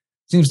that.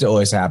 Seems to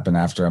always happen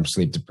after I'm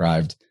sleep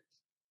deprived.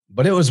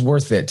 But it was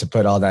worth it to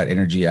put all that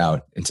energy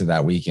out into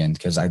that weekend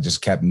because I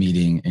just kept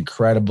meeting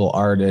incredible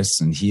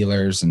artists and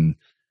healers and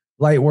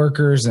light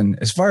workers. And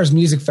as far as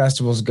music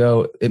festivals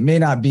go, it may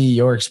not be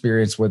your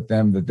experience with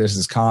them that this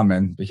is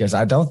common, because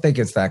I don't think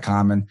it's that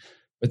common,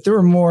 but there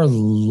were more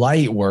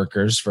light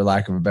workers, for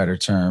lack of a better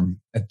term,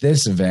 at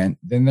this event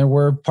than there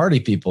were party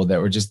people that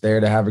were just there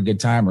to have a good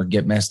time or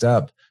get messed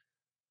up.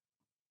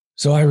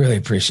 So I really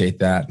appreciate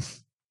that.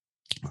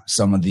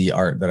 Some of the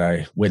art that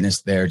I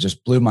witnessed there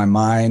just blew my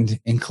mind,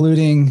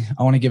 including,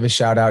 I want to give a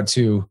shout out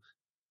to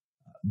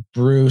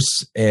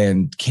Bruce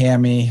and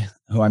Cammie,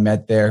 who I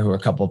met there, who are a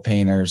couple of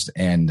painters.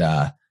 And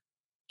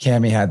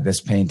Cammie had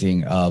this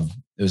painting of,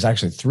 it was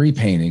actually 3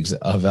 paintings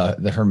of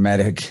the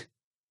Hermetic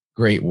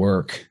great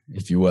work,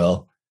 if you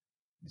will.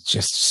 It's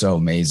just so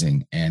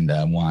amazing. And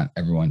I want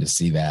everyone to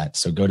see that.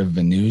 So go to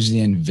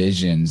Venusian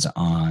Visions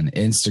on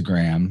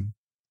Instagram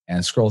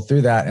and scroll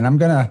through that. And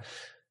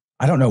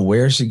I don't know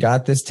where she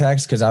got this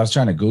text because I was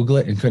trying to Google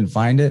it and couldn't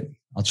find it.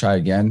 I'll try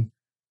again.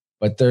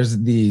 But there's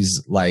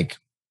these like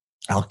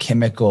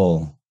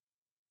alchemical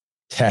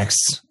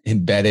texts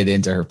embedded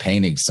into her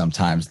paintings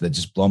sometimes that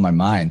just blow my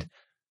mind.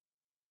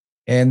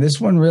 And this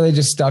one really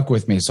just stuck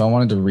with me. So I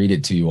wanted to read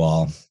it to you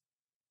all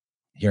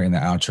here in the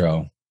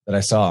outro that I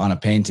saw on a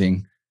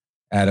painting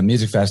at a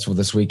music festival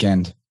this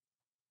weekend.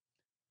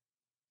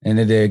 And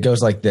it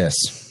goes like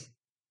this.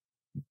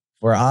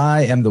 For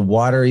I am the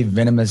watery,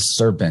 venomous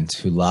serpent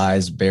who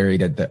lies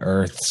buried at the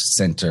earth's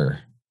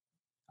center.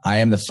 I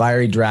am the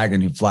fiery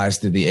dragon who flies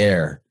through the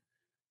air.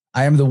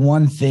 I am the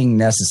one thing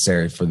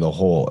necessary for the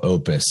whole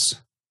opus.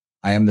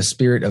 I am the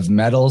spirit of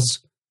metals.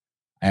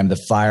 I am the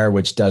fire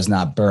which does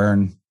not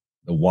burn,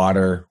 the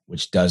water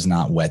which does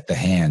not wet the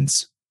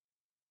hands.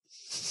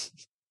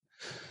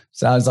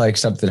 Sounds like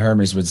something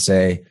Hermes would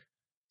say.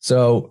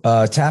 So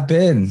tap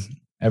in.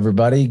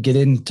 Everybody, get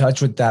in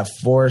touch with that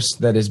force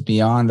that is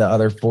beyond the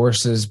other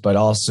forces, but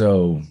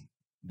also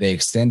they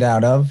extend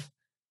out of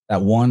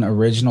that one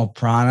original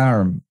prana,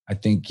 or I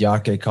think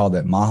Yake called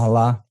it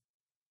Mahala.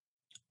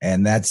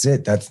 And that's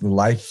it. That's the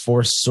life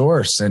force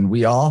source. And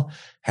we all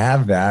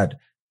have that.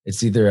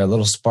 It's either a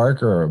little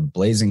spark or a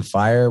blazing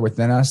fire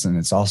within us. And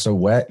it's also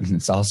wet and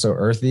it's also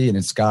earthy. And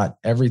it's got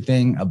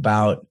everything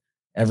about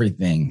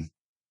everything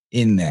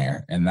in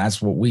there. And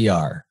that's what we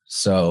are.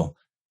 So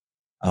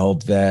I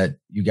hope that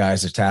you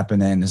guys are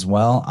tapping in as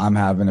well. I'm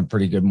having a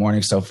pretty good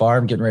morning so far.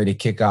 I'm getting ready to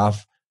kick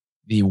off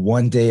the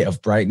One Day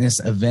of Brightness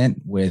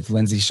event with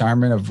Lindsay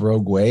Sharman of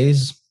Rogue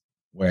Ways,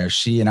 where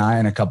she and I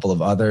and a couple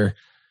of other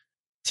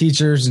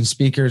teachers and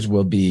speakers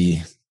will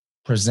be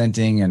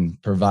presenting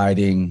and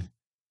providing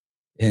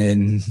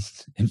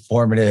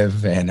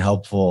informative and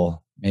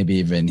helpful, maybe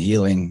even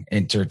healing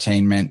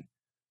entertainment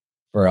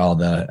for all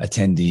the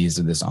attendees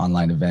of this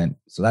online event.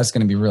 So that's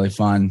going to be really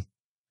fun.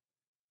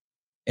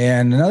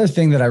 And another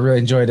thing that I really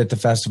enjoyed at the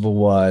festival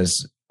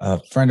was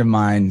a friend of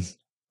mine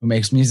who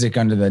makes music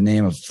under the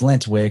name of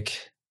Flintwick,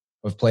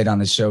 who I've played on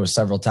the show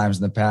several times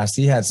in the past.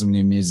 He had some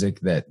new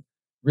music that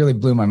really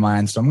blew my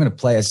mind. So I'm going to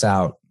play us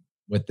out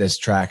with this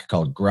track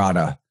called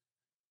Grata.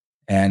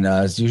 And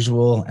as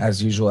usual,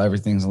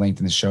 everything's linked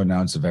in the show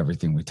notes of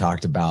everything we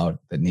talked about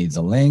that needs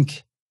a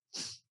link.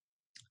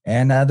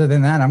 And other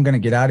than that, I'm going to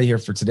get out of here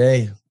for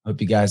today. Hope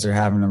you guys are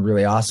having a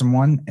really awesome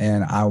one,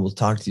 and I will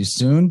talk to you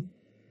soon.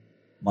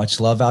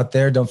 Much love out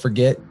there. Don't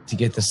forget to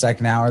get the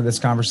second hour of this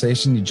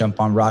conversation. You jump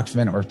on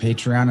Rockfin or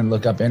Patreon and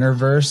look up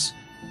InnerVerse,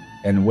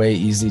 and way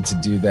easy to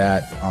do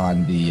that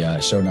on the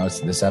show notes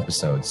of this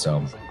episode.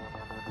 So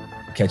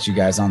catch you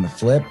guys on the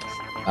flip.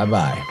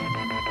 Bye-bye.